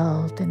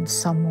failed in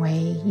some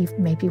way,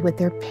 maybe with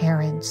their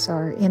parents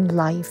or in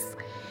life.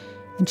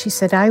 And she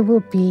said, I will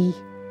be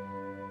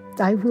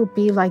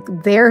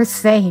like their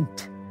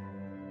saint.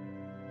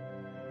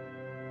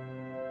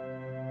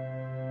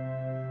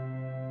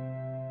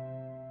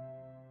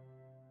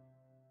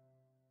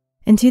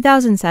 In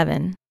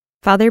 2007,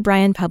 Father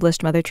Brian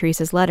published Mother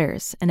Teresa's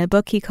letters in a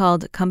book he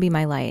called Come Be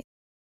My Light.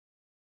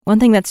 One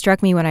thing that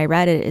struck me when I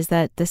read it is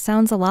that this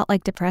sounds a lot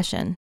like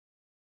depression.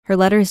 Her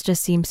letters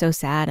just seem so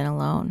sad and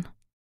alone.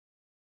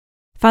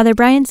 Father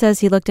Brian says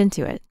he looked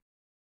into it.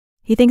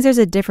 He thinks there's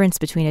a difference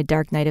between a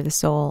dark night of the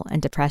soul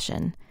and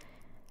depression,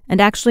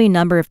 and actually a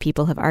number of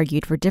people have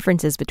argued for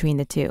differences between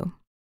the two.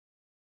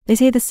 They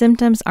say the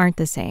symptoms aren't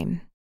the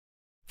same.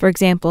 For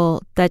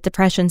example, that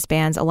depression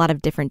spans a lot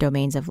of different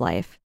domains of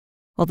life,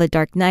 while the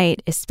dark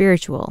night is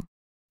spiritual,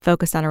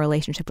 focused on a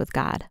relationship with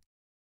God.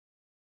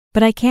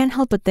 But I can't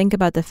help but think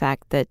about the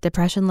fact that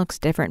depression looks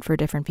different for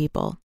different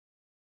people.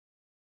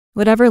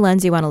 Whatever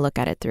lens you want to look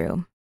at it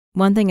through,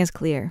 one thing is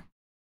clear.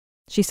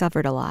 She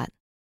suffered a lot.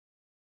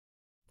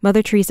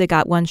 Mother Teresa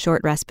got one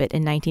short respite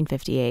in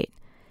 1958.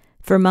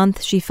 For a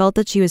month, she felt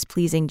that she was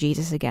pleasing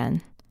Jesus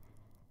again.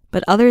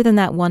 But other than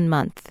that 1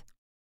 month,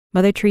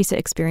 Mother Teresa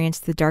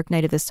experienced the dark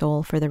night of the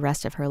soul for the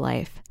rest of her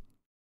life.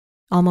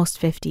 Almost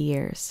 50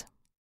 years.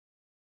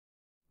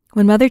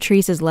 When Mother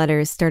Teresa's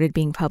letters started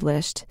being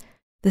published,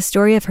 the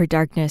story of her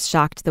darkness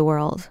shocked the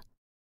world.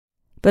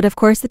 But of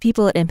course, the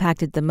people it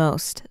impacted the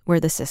most were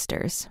the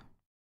sisters.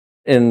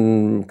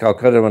 In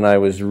Calcutta, when I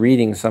was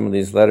reading some of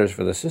these letters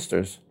for the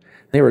sisters,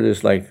 they were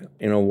just like,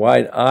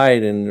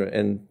 wide-eyed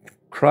and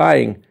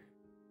crying.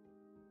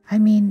 I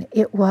mean,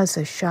 it was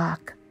a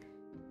shock.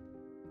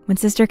 When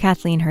Sister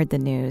Kathleen heard the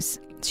news,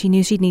 she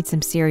knew she'd need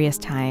some serious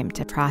time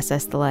to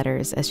process the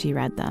letters as she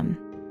read them.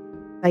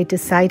 I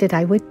decided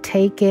I would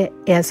take it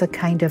as a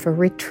kind of a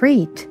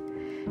retreat.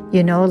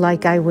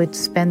 Like I would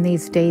spend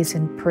these days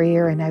in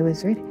prayer, and I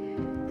was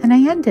reading. And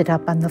I ended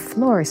up on the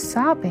floor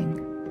sobbing,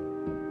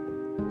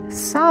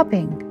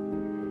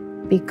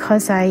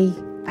 because I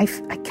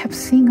kept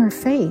seeing her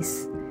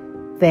face,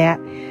 that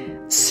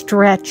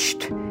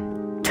stretched,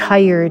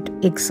 tired,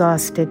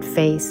 exhausted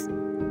face.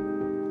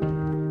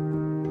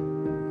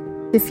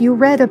 If you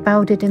read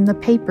about it in the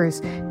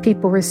papers,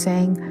 people were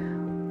saying,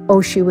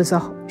 oh, she was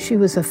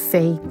a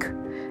fake,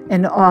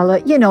 and all,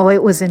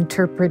 it was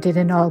interpreted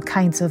in all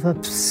kinds of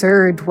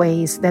absurd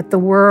ways that the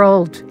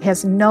world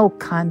has no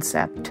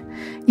concept,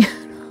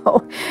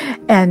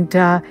 And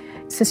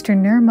Sister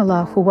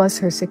Nirmala, who was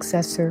her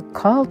successor,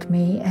 called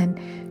me, and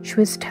she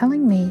was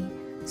telling me,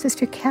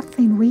 Sister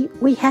Kathleen,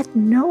 we had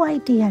no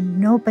idea.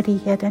 Nobody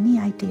had any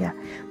idea.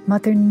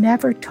 Mother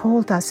never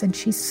told us, and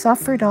she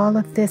suffered all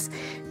of this.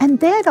 And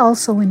that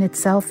also in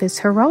itself is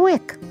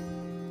heroic.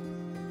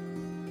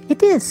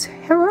 It is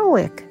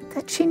heroic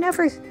that she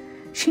never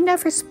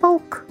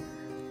spoke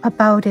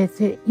about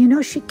it.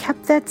 She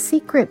kept that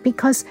secret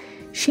because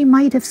she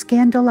might have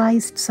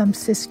scandalized some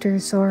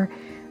sisters or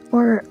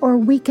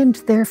weakened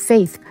their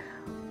faith.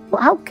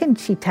 Well, how can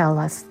she tell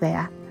us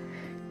that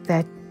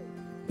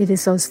it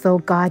is as though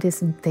God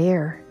isn't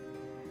there?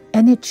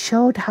 And it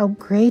showed how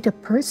great a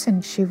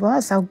person she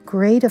was, how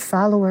great a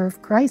follower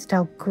of Christ,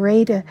 how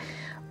great a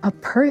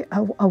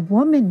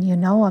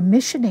woman, a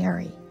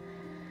missionary.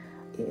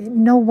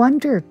 No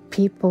wonder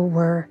people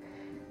were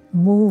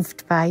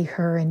moved by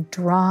her and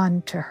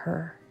drawn to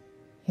her,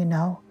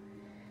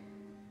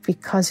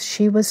 because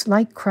she was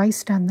like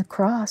Christ on the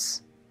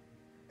cross,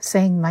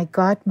 saying, my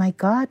God,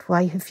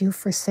 why have you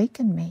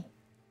forsaken me?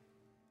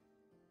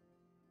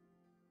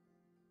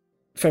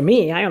 For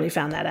me, I only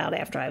found that out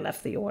after I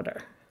left the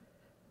order.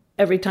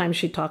 Every time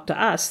she talked to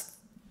us,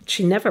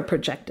 she never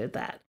projected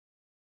that.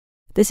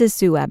 This is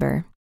Sue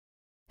Weber.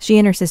 She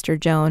and her sister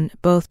Joan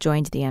both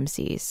joined the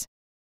MCs.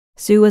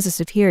 Sue was a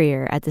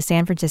superior at the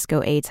San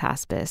Francisco AIDS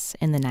Hospice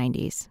in the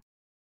 90s.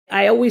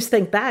 I always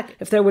think back,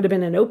 if there would have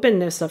been an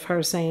openness of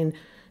her saying,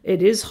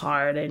 it is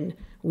hard and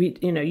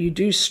you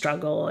do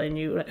struggle, and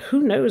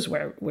who knows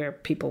where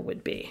people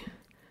would be.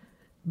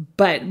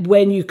 But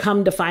when you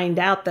come to find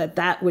out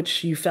that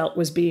which you felt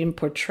was being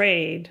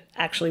portrayed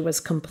actually was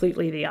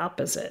completely the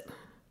opposite.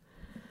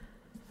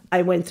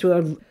 I went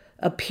through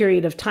a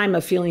period of time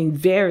of feeling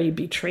very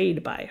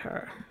betrayed by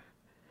her.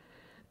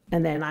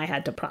 And then I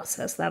had to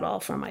process that all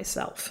for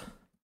myself.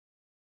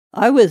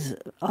 I was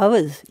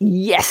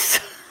yes!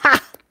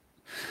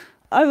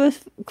 I was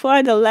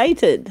quite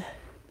elated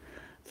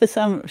for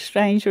some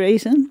strange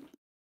reason.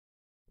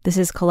 This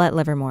is Colette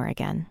Livermore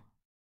again.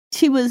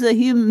 She was a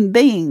human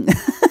being,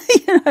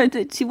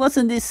 that she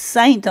wasn't this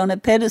saint on a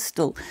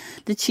pedestal,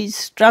 that she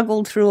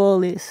struggled through all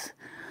this.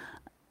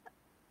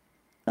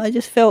 I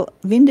just felt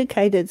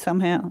vindicated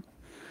somehow.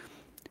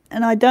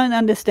 And I don't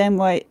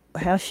understand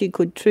how she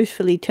could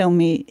truthfully tell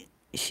me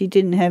she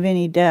didn't have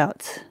any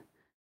doubts.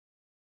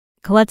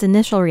 Colette's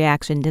initial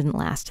reaction didn't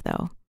last,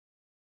 though,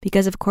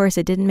 because of course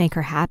it didn't make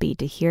her happy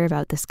to hear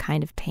about this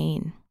kind of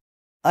pain.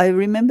 I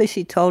remember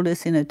she told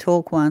us in a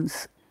talk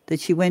once that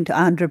she went to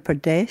Andhra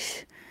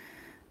Pradesh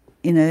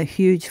in a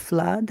huge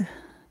flood,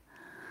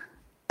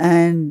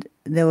 and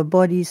there were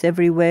bodies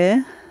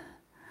everywhere.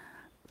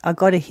 I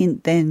got a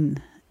hint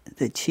then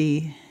that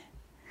she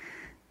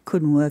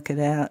couldn't work it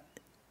out.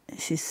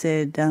 She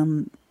said,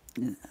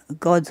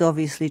 God's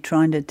obviously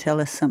trying to tell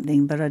us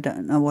something, but I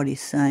don't know what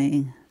he's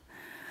saying.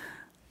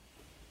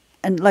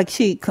 And like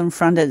she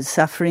confronted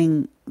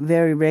suffering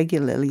very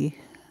regularly.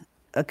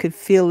 I could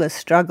feel the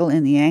struggle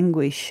and the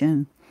anguish,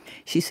 and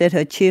she said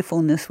her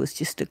cheerfulness was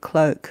just a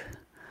cloak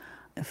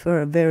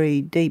for a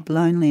very deep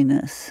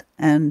loneliness.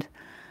 And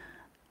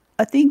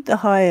I think the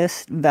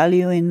highest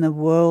value in the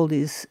world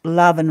is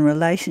love and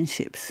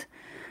relationships.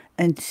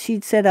 And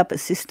she'd set up a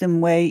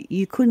system where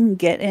you couldn't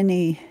get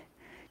any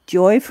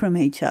joy from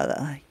each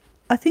other.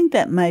 I think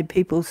that made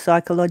people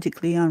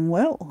psychologically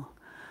unwell.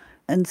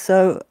 And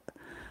so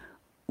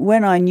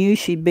when I knew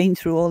she'd been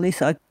through all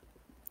this, I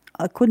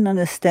couldn't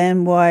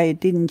understand why it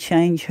didn't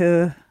change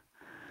her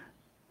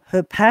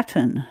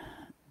pattern,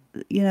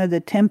 you know,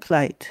 the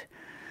template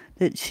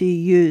that she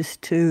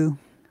used to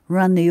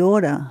run the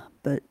order.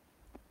 But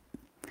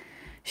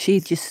she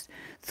just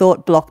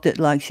thought blocked it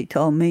like she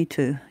told me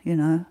to, you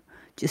know,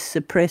 just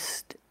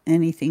suppressed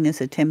anything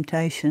as a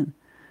temptation.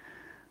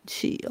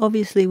 She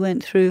obviously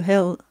went through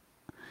hell.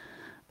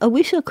 I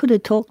wish I could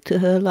have talked to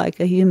her like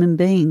a human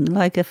being,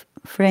 like a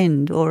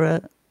friend or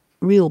a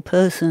real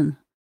person.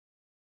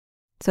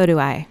 So do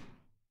I.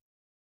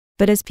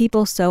 But as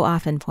people so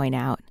often point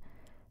out,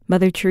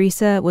 Mother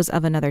Teresa was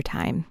of another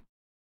time,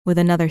 with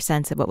another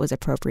sense of what was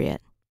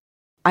appropriate.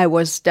 I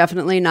was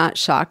definitely not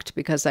shocked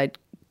because I'd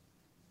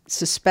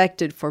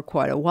suspected for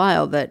quite a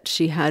while that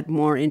she had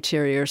more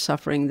interior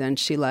suffering than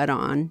she let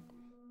on.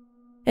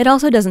 It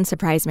also doesn't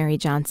surprise Mary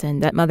Johnson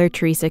that Mother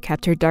Teresa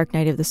kept her dark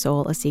night of the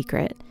soul a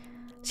secret.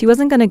 She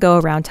wasn't going to go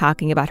around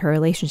talking about her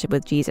relationship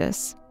with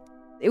Jesus.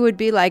 It would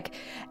be like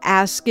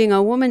asking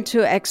a woman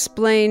to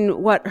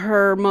explain what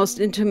her most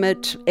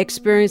intimate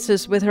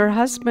experiences with her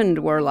husband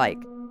were like.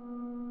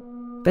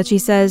 But she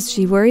says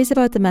she worries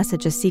about the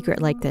message a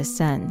secret like this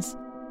sends,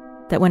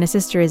 that when a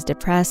sister is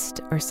depressed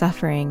or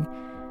suffering,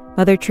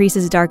 Mother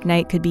Teresa's dark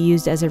night could be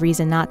used as a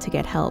reason not to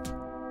get help,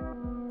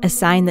 a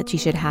sign that she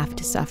should have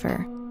to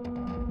suffer.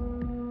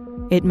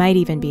 It might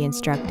even be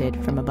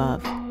instructed from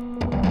above.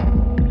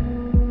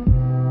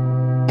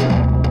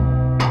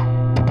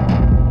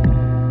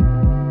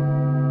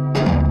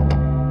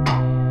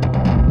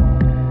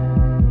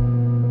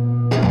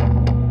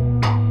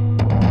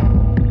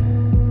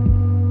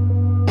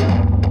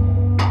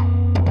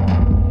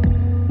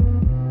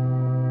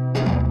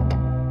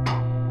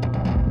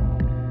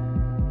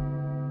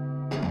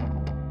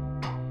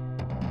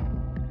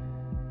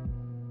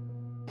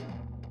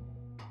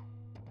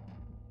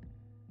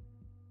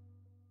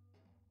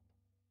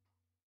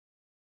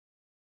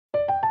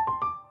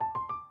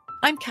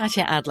 I'm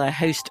Katya Adler,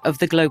 host of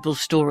The Global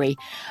Story.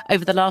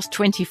 Over the last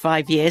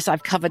 25 years,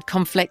 I've covered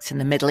conflicts in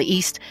the Middle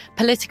East,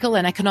 political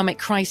and economic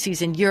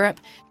crises in Europe,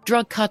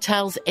 drug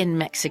cartels in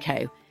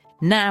Mexico.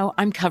 Now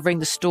I'm covering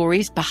the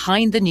stories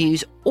behind the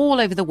news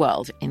all over the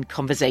world in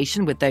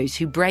conversation with those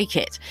who break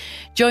it.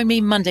 Join me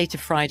Monday to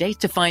Friday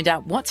to find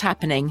out what's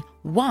happening,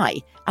 why,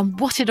 and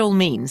what it all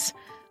means.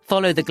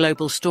 Follow The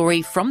Global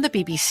Story from the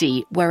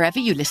BBC wherever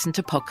you listen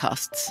to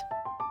podcasts.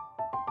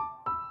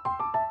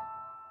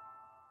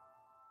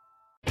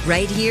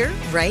 Right here,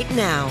 right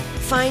now.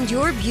 Find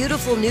your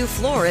beautiful new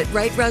floor at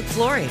Right Rug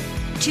Flooring.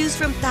 Choose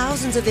from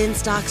thousands of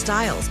in-stock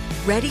styles,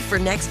 ready for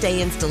next day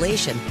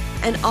installation,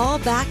 and all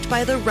backed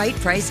by the right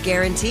price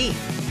guarantee.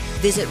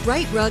 Visit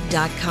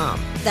rightrug.com.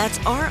 That's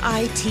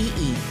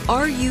RITERUG.com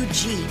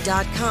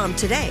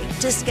today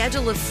to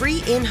schedule a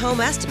free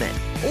in-home estimate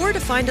or to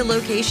find a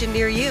location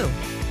near you.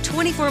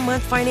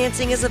 24-month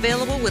financing is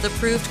available with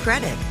approved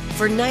credit.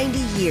 For 90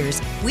 years,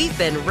 we've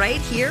been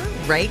right here,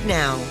 right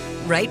now.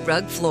 Right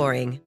Rug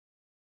Flooring.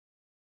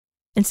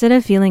 Instead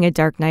of feeling a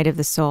dark night of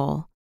the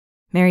soul,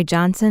 Mary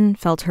Johnson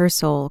felt her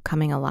soul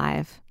coming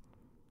alive.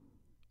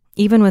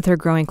 Even with her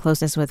growing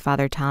closeness with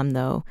Father Tom,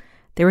 though,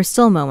 there were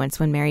still moments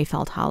when Mary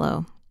felt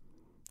hollow.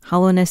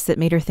 Hollowness that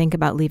made her think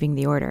about leaving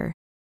the order,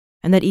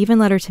 and that even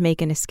led her to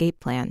make an escape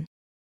plan,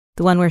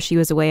 the one where she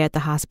was away at the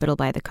hospital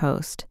by the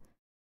coast.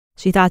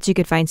 She thought she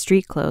could find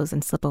street clothes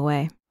and slip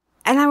away.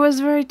 And I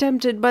was very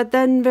tempted, but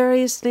then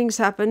various things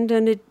happened,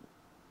 and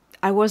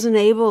I wasn't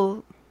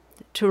able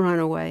to run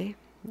away.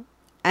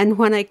 And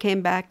when I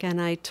came back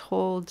and I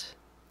told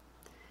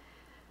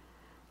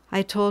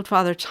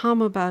Father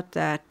Tom about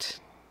that,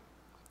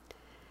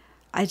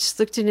 I just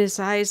looked in his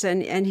eyes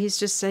and he's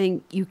just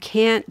saying, you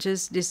can't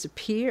just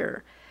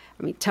disappear.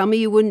 I mean, tell me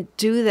you wouldn't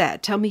do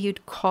that. Tell me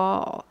you'd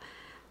call.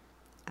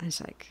 I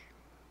was like,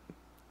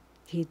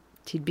 he'd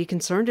be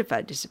concerned if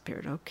I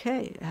disappeared.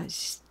 Okay.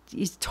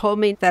 He told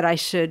me that I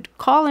should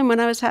call him when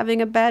I was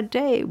having a bad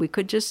day. We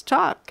could just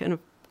talk. And of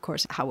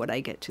course, how would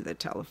I get to the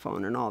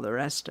telephone and all the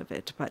rest of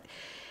it? But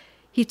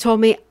he told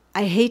me,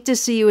 I hate to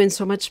see you in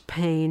so much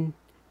pain.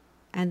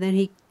 And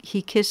then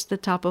he kissed the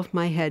top of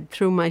my head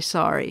through my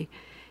sari.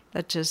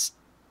 That just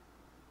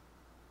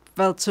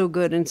felt so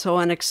good and so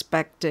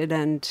unexpected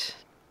and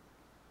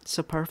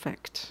so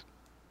perfect.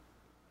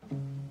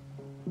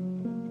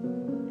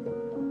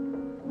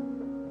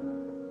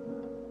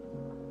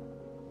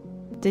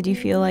 Did you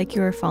feel like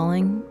you were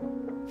falling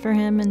for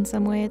him in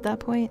some way at that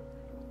point?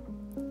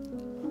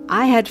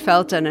 I had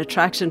felt an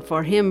attraction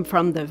for him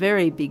from the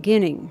very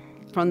beginning.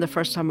 From the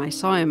first time I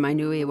saw him, I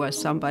knew he was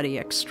somebody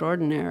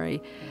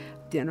extraordinary.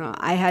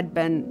 I had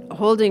been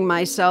holding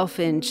myself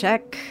in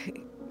check.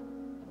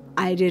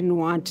 I didn't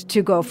want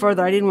to go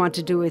further. I didn't want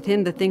to do with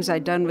him the things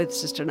I'd done with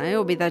Sister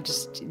Niobe. That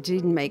just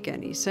didn't make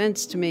any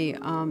sense to me.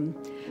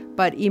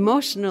 But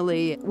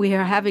emotionally, we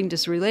are having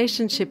this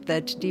relationship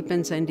that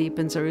deepens and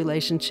deepens, a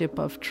relationship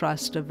of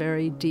trust, a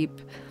very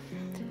deep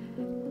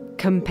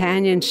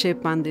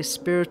companionship on this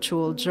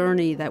spiritual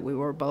journey that we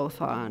were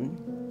both on.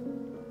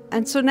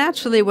 And so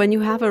naturally, when you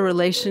have a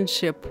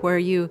relationship where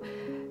you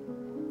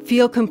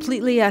feel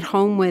completely at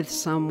home with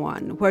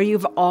someone, where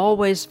you've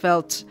always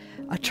felt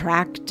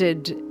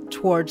attracted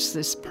towards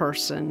this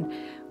person,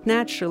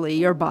 naturally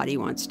your body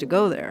wants to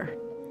go there.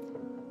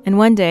 And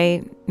one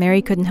day,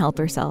 Mary couldn't help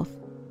herself.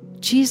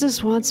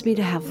 Jesus wants me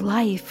to have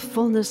life,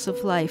 fullness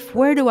of life.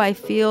 Where do I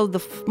feel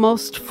the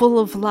most full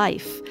of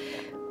life?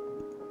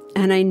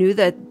 And I knew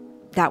that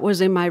was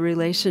in my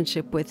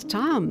relationship with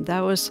Tom.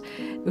 It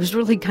was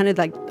really kind of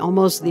like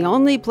almost the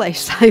only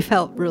place I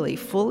felt really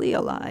fully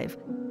alive.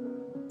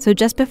 So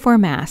just before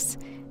Mass,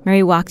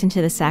 Mary walked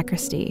into the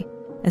sacristy,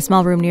 a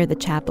small room near the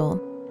chapel.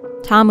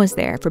 Tom was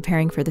there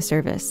preparing for the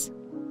service.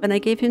 And I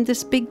gave him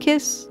this big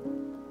kiss.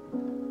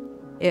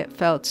 It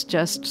felt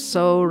just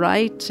so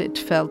right. It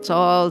felt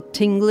all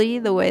tingly,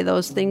 the way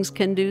those things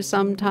can do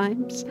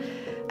sometimes.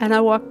 And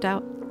I walked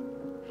out.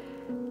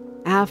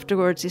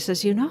 Afterwards, he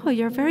says,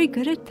 you're very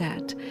good at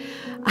that.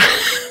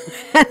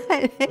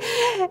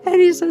 And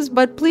he says,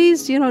 but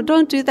please,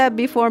 don't do that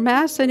before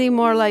Mass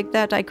anymore like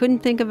that. I couldn't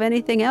think of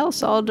anything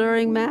else all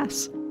during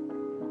Mass.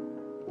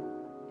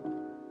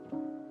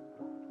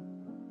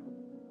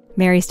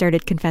 Mary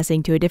started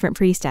confessing to a different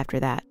priest after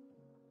that.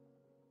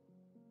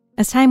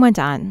 As time went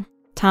on,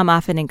 Tom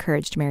often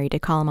encouraged Mary to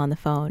call him on the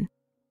phone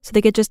so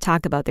they could just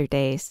talk about their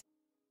days.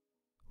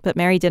 But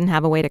Mary didn't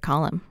have a way to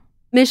call him.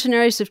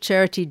 Missionaries of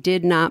Charity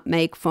did not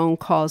make phone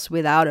calls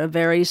without a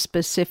very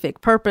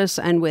specific purpose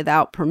and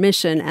without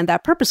permission, and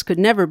that purpose could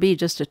never be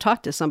just to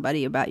talk to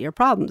somebody about your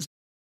problems.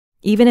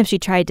 Even if she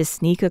tried to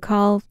sneak a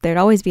call, there'd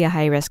always be a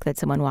high risk that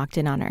someone walked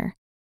in on her.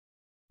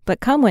 But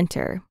come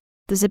winter,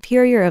 the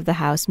superior of the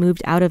house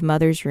moved out of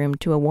Mother's room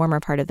to a warmer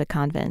part of the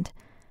convent.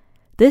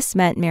 This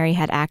meant Mary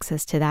had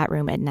access to that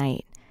room at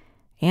night,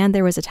 and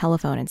there was a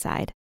telephone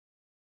inside.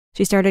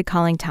 She started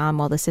calling Tom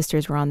while the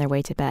sisters were on their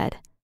way to bed.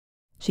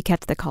 She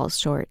kept the calls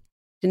short.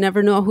 You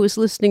never know who's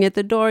listening at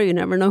the door. You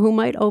never know who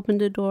might open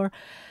the door.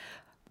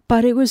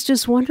 But it was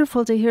just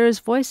wonderful to hear his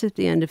voice at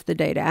the end of the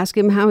day, to ask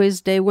him how his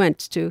day went,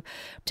 to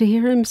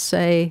hear him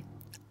say,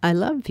 I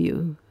love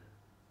you,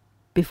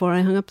 before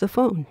I hung up the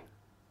phone.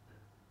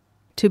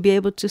 To be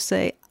able to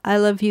say, I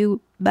love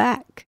you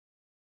back.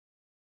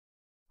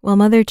 While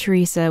Mother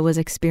Teresa was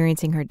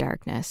experiencing her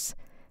darkness,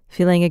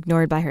 feeling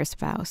ignored by her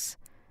spouse,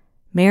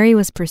 Mary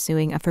was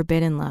pursuing a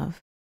forbidden love,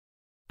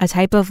 a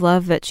type of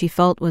love that she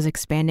felt was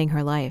expanding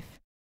her life.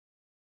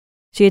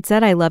 She had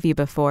said I love you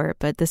before,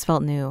 but this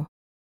felt new.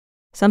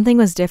 Something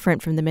was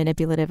different from the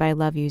manipulative I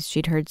love yous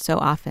she'd heard so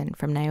often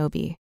from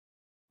Niobe.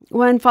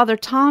 When Father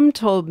Tom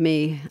told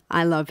me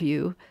I love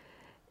you,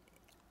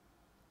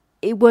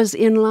 it was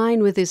in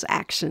line with his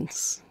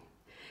actions.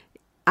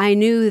 I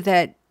knew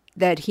that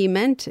he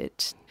meant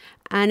it,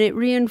 and it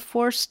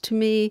reinforced to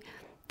me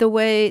the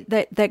way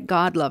that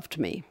God loved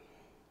me,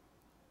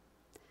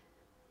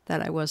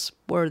 that I was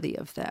worthy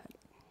of that.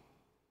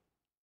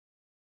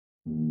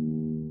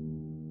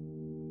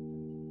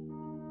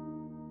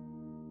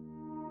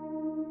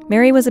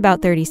 Mary was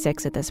about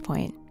 36 at this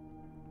point.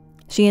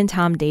 She and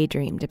Tom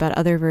daydreamed about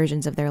other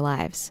versions of their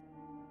lives,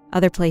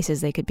 other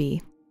places they could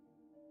be.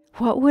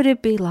 What would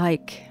it be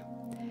like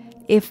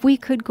if we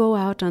could go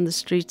out on the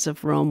streets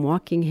of Rome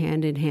walking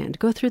hand in hand,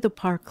 go through the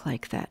park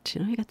like that?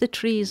 You got the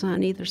trees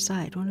on either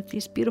side, one of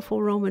these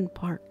beautiful Roman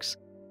parks.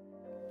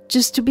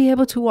 Just to be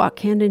able to walk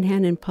hand in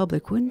hand in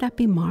public, wouldn't that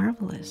be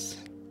marvelous?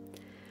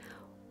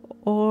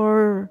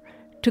 Or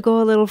to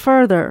go a little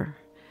further,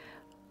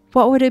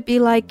 what would it be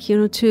like,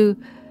 to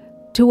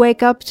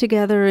wake up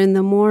together in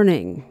the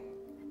morning,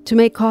 to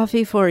make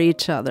coffee for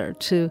each other,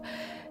 to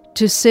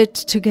sit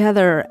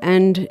together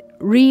and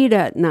read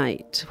at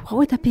night? What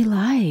would that be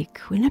like?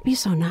 Wouldn't that be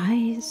so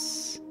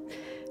nice?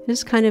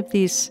 There's kind of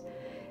these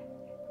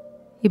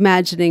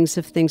imaginings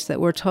of things that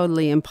were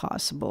totally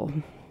impossible,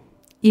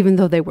 even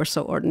though they were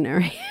so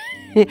ordinary.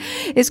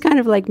 It's kind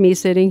of like me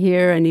sitting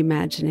here and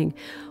imagining,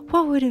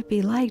 what would it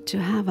be like to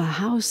have a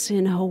house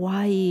in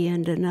Hawaii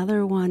and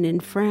another one in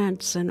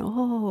France? And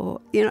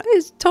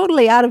it's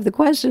totally out of the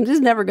question. It's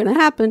never going to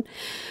happen.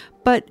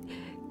 But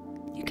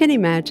you can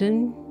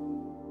imagine.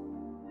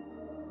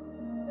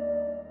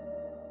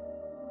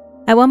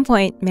 At one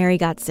point, Mary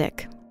got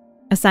sick.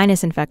 A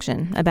sinus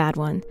infection, a bad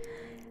one.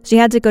 She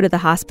had to go to the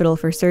hospital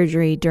for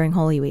surgery during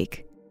Holy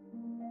Week.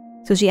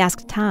 So she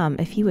asked Tom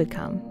if he would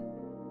come.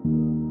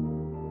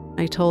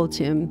 I told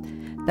him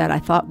that I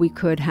thought we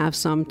could have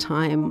some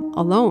time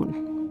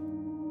alone.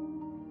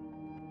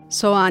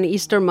 So on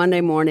Easter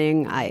Monday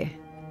morning, I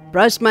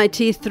brushed my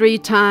teeth 3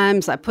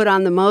 times. I put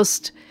on the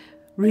most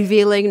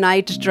revealing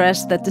night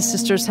dress that the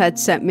sisters had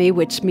sent me,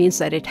 which means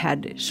that it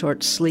had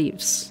short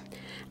sleeves.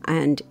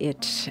 And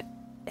it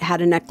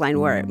had a neckline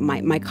where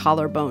my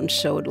collarbone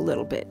showed a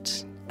little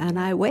bit. And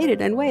I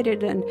waited and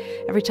waited, and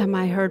every time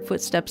I heard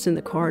footsteps in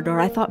the corridor,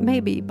 I thought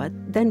maybe, but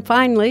then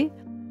finally...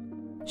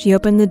 She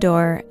opened the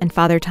door, and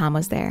Father Tom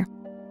was there.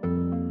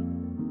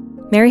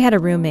 Mary had a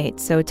roommate,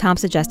 so Tom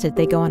suggested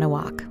they go on a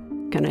walk.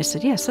 And I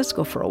said, yes, let's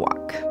go for a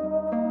walk.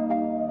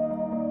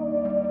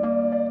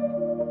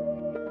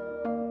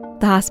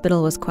 The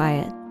hospital was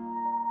quiet.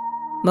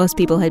 Most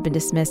people had been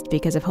dismissed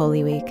because of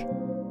Holy Week.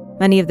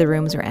 Many of the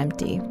rooms were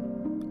empty.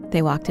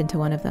 They walked into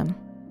one of them.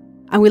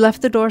 And we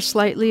left the door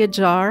slightly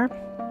ajar,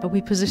 but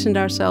we positioned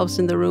ourselves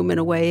in the room in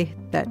a way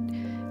that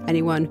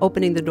anyone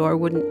opening the door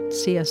wouldn't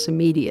see us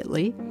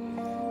immediately.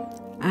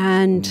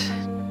 And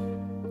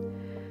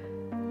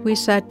we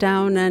sat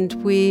down and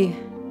we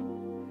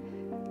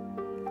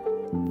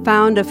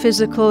found a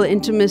physical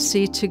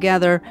intimacy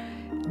together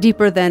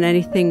deeper than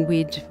anything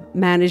we'd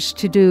managed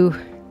to do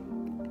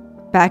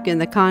back in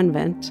the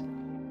convent.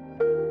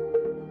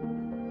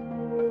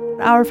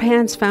 Our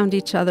hands found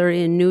each other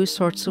in new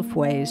sorts of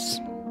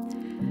ways.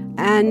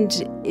 And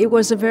it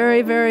was a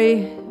very,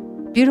 very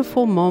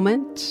beautiful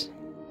moment.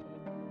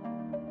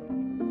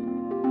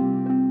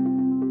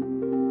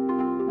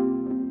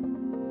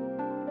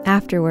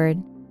 Afterward,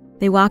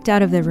 they walked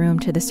out of the room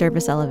to the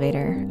service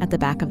elevator at the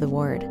back of the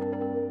ward.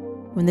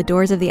 When the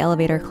doors of the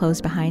elevator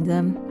closed behind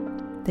them,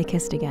 they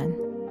kissed again.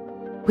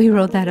 We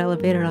rode that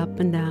elevator up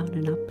and down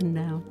and up and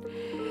down.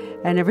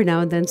 And every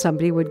now and then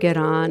somebody would get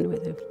on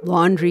with a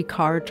laundry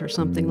cart or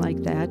something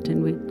like that,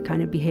 and we'd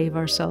kind of behave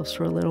ourselves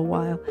for a little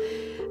while.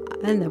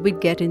 And then we'd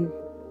get in,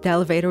 the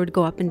elevator would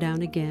go up and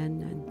down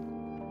again.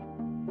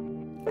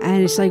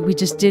 And it's like we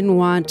just didn't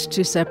want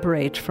to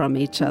separate from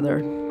each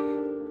other.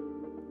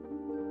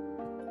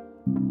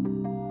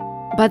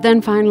 But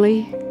then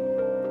finally,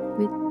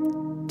 we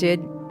did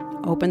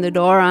open the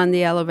door on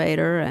the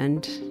elevator,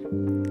 and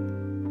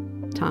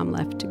Tom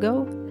left to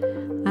go.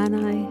 And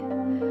I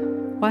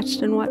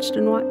watched and watched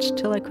and watched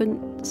till I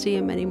couldn't see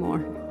him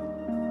anymore.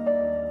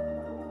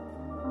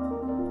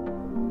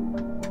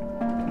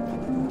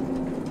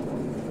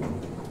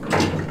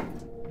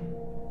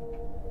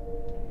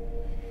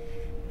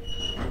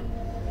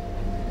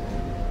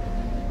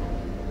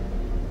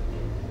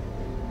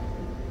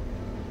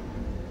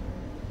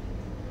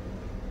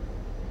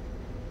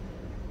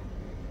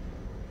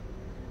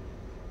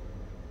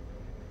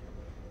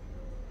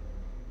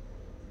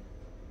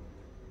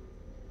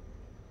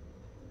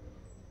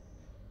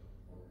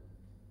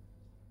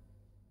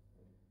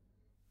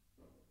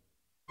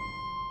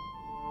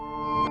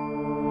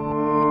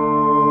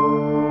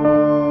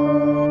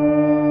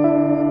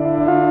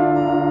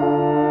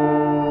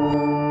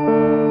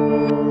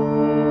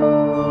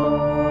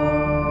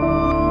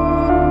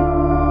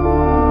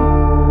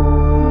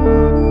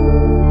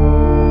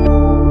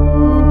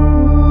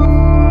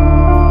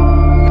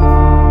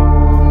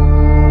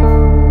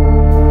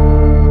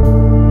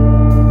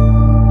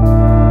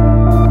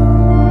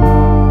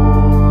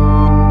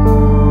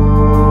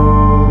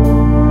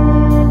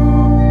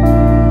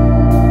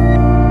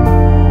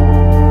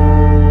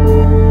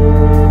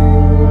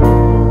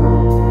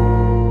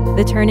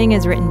 The Turning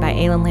is written by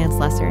Aylin Lance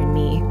Lesser and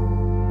me.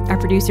 Our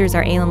producers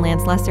are Aylin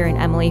Lance Lesser and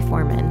Emily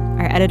Foreman.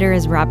 Our editor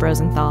is Rob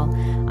Rosenthal.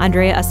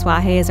 Andrea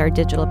Aswaje is our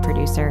digital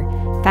producer.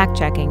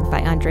 Fact-checking by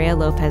Andrea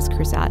Lopez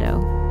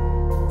Cruzado.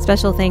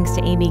 Special thanks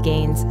to Amy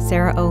Gaines,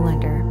 Sarah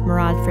Olander,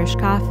 Murad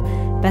Frischkoff,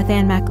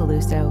 Bethann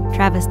Macaluso,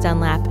 Travis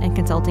Dunlap, and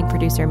consulting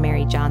producer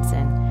Mary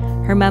Johnson.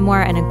 Her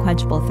memoir, An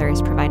Unquenchable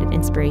Thirst, provided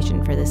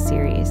inspiration for this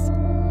series.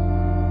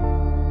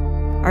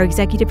 Our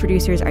executive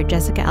producers are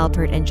Jessica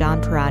Alpert and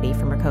John Parati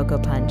from Rococo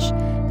Punch,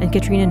 and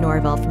Katrina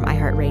Norveld from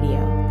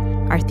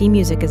iHeartRadio. Our theme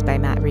music is by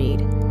Matt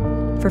Reed.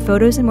 For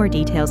photos and more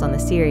details on the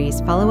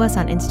series, follow us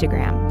on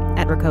Instagram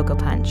at Rococo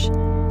Punch.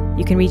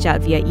 You can reach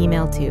out via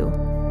email to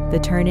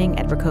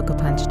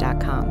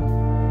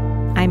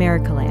theturning@rococopunch.com. I'm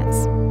Erica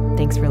Lance.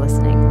 Thanks for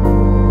listening.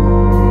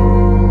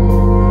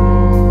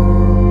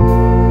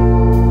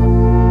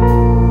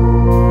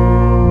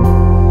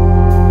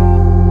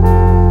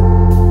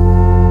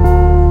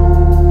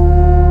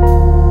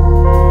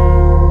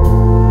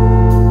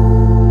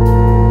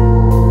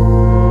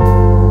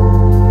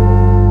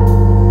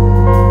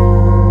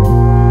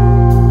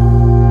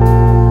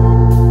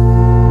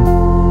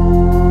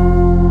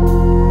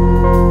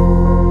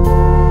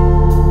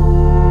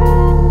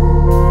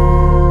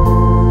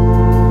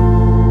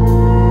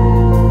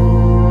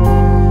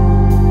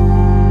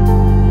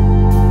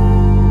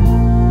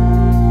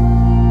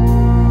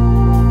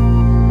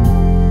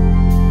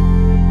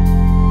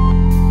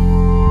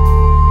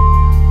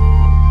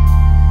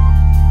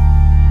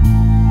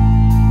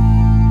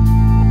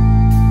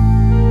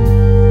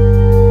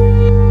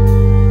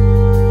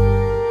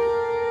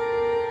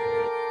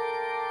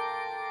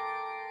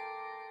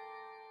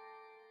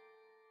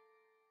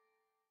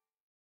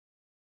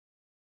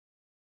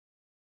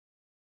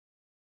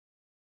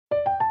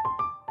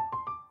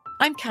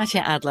 I'm Katya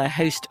Adler,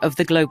 host of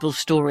The Global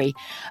Story.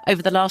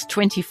 Over the last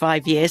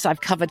 25 years, I've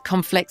covered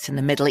conflicts in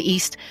the Middle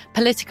East,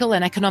 political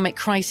and economic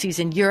crises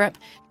in Europe,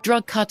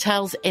 drug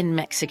cartels in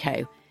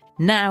Mexico.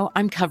 Now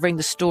I'm covering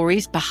the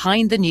stories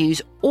behind the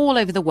news all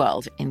over the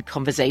world in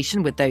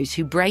conversation with those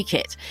who break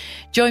it.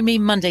 Join me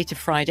Monday to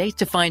Friday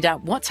to find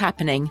out what's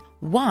happening,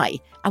 why,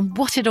 and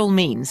what it all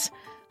means.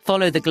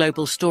 Follow The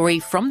Global Story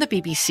from the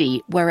BBC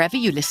wherever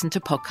you listen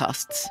to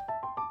podcasts.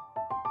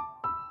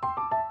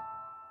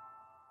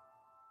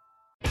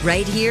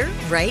 Right here,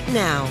 right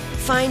now.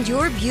 Find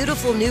your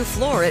beautiful new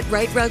floor at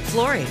Right Rug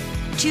Flooring.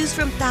 Choose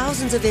from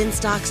thousands of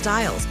in-stock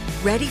styles,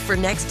 ready for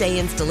next day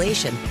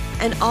installation,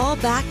 and all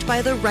backed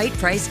by the right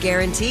price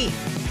guarantee.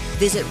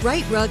 Visit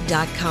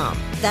rightrug.com.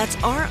 That's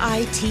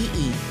RITERUG.com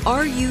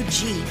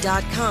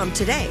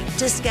today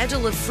to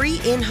schedule a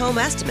free in-home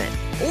estimate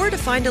or to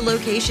find a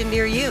location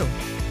near you.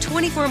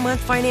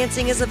 24-month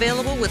financing is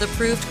available with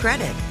approved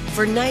credit.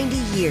 For 90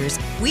 years,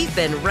 we've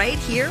been right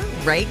here,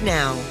 right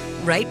now.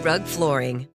 Right Rug Flooring.